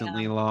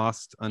recently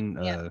lost,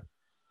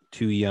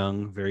 too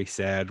young, very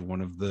sad,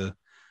 one of the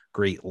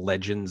great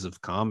legends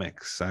of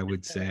comics, I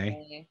would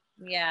say.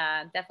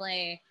 Yeah,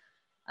 definitely.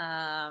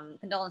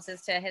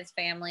 Condolences to his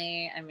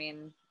family. I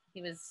mean,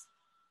 he was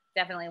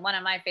definitely one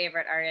of my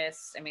favorite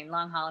artists. I mean,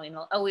 Long Halloween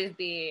will always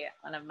be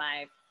one of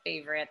my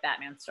favorite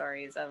Batman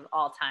stories of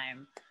all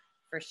time,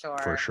 for sure.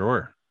 For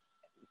sure.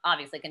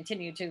 Obviously,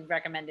 continue to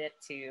recommend it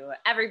to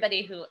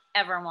everybody who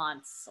ever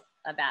wants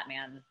a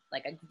Batman,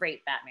 like a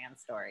great Batman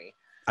story.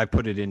 I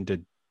put it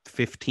into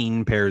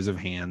 15 pairs of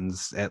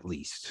hands at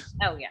least.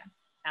 Oh, yeah,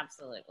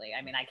 absolutely.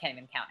 I mean, I can't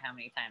even count how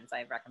many times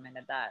I've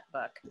recommended that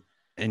book.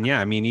 And yeah,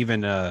 I mean,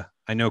 even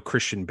I know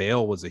Christian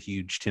Bale was a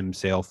huge Tim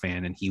Sale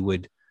fan, and he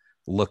would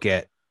look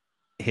at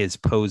his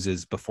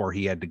poses before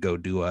he had to go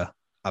do a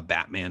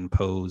Batman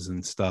pose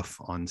and stuff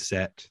on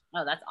set.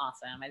 Oh, that's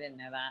awesome. I didn't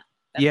know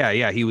that.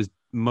 Yeah. He was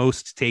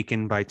most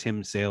taken by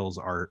Tim Sale's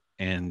art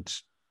and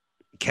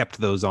kept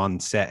those on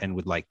set and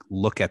would like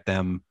look at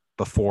them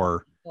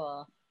before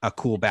a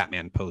cool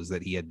Batman pose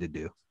that he had to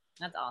do.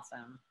 That's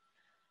awesome.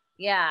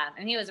 Yeah.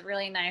 And he was a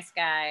really nice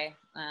guy.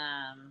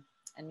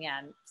 And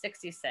yeah,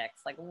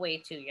 66, like way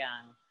too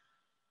young.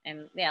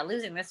 And yeah,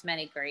 losing this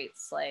many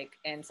greats like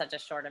in such a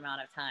short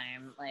amount of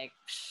time, like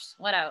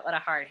what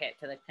a hard hit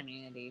to the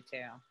community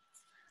too.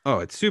 Oh,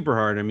 it's super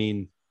hard. I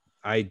mean,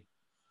 I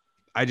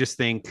just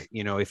think,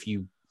 if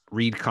you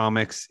read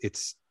comics,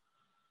 it's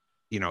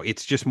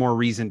just more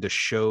reason to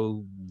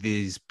show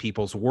these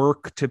people's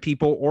work to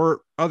people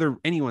or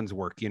anyone's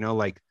work,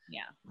 like,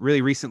 yeah,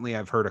 really recently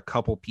I've heard a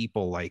couple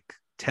people like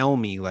tell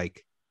me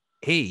like,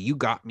 hey, you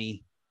got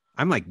me.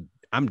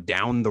 I'm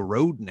down the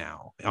road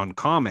now on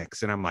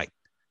comics. And I'm like,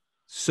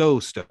 so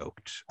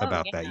stoked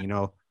about that.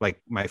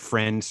 Like my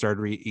friend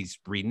started he's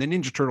reading the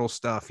Ninja Turtle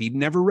stuff. He'd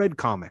never read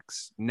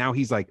comics. Now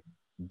he's like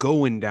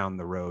going down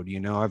the road.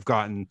 I've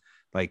gotten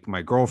like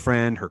my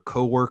girlfriend, her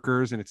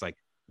coworkers, and it's like,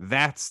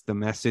 that's the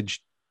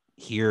message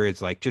here.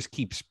 It's like, just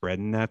keep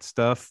spreading that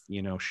stuff,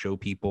 show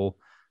people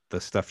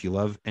the stuff you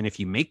love. And if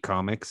you make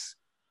comics,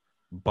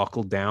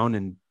 buckle down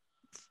and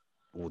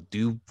we'll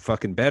do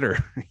fucking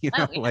better,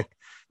 like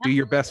do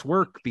your best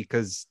work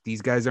because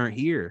these guys aren't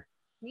here.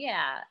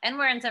 Yeah. And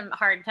we're in some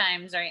hard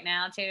times right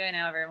now too. I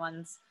know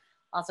everyone's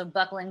also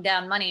buckling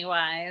down money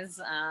wise.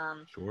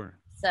 Sure.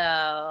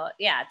 So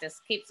yeah,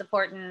 just keep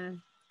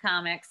supporting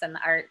comics and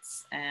the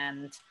arts,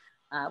 and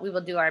we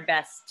will do our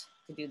best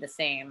to do the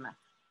same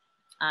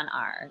on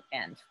our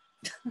end.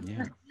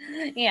 Yeah.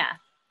 Yeah.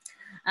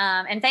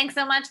 And thanks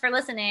so much for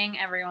listening,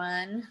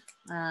 everyone.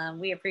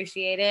 We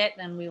appreciate it,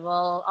 and we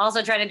will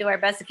also try to do our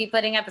best to keep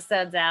putting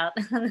episodes out.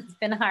 It's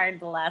been hard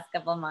the last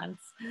couple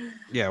months.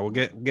 Yeah, we'll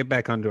get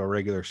back onto a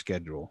regular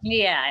schedule.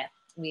 Yeah,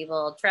 we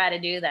will try to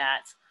do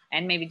that,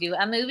 and maybe do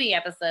a movie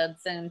episode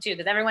soon too,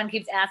 because everyone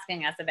keeps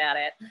asking us about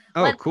it.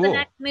 Oh, what's cool. the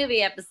next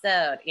movie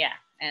episode? Yeah,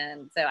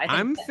 and so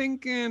I'm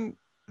thinking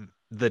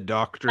the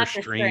Doctor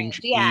Strange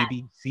yeah.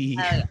 ABC.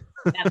 Oh, yeah.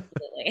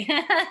 Absolutely.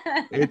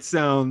 It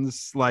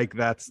sounds like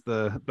that's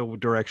the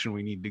direction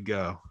we need to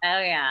go. Oh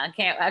yeah, I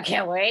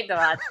can't wait to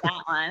watch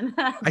that one.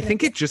 I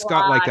think it just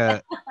got like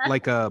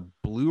a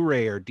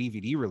Blu-ray or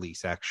DVD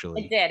release.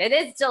 Actually, it did. It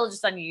is still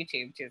just on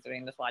YouTube too, so we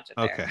can just watch it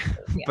there. Okay,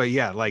 so, yeah. But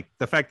yeah, like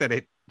the fact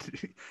that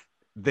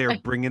they're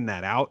bringing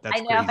that out,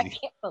 that's I know, crazy. I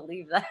can't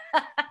believe that.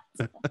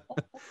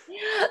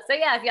 So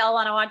yeah, if y'all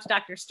want to watch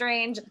Doctor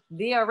Strange,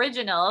 the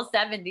original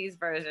 70s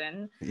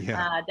version,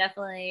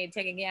 definitely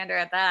take a gander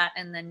at that,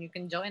 and then you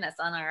can join us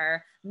on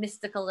our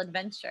mystical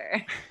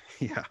adventure.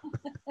 Yeah.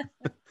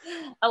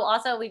 Oh,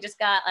 also, we just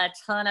got a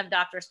ton of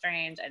Doctor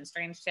Strange and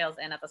Strange Tales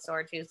in at the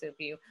store too, so if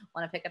you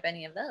want to pick up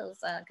any of those,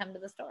 come to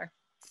the store.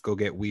 Go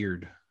get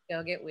weird.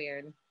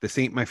 This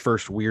ain't my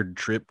first weird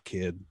trip,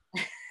 kid.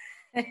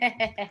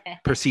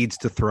 Proceeds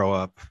to throw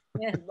up.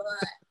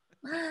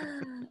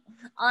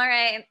 All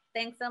right,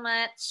 thanks so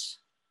much.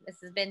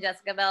 This has been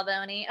Jessica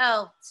Balboni.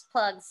 Oh,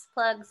 plugs.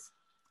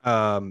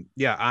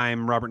 Yeah,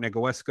 I'm Robert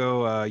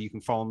Negowesco. You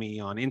can follow me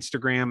on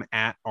Instagram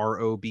at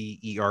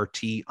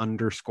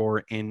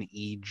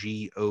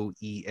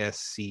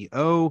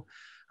ROBERT_NEGOESCO.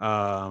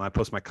 I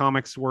post my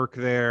comics work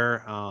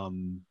there,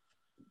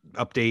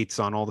 updates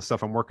on all the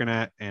stuff I'm working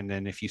at. And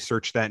then if you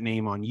search that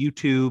name on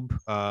YouTube,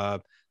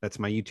 that's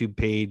my YouTube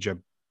page. I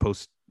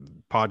post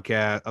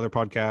other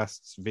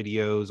podcasts,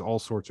 videos, all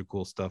sorts of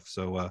cool stuff.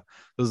 So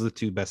those are the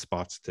two best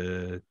spots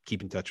to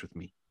keep in touch with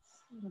me.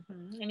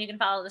 Mm-hmm. And you can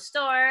follow the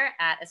store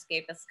at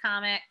Escapist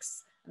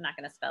Comics. I'm not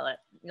going to spell it.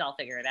 Y'all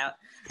figure it out.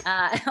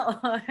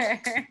 Or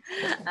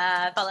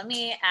follow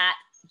me at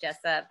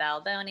Jessa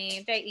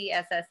Balboni,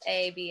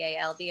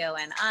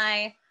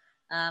 JESSABALBONI,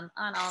 on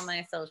all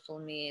my social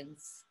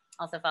medias.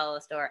 Also follow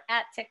the store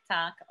at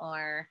TikTok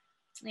or,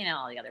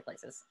 all the other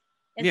places.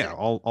 Yeah,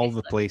 all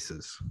the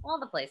places. All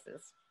the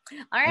places.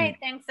 All right.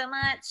 Thanks so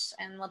much.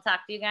 And we'll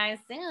talk to you guys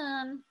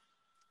soon.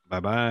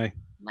 Bye-bye.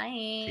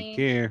 Bye. Take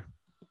care.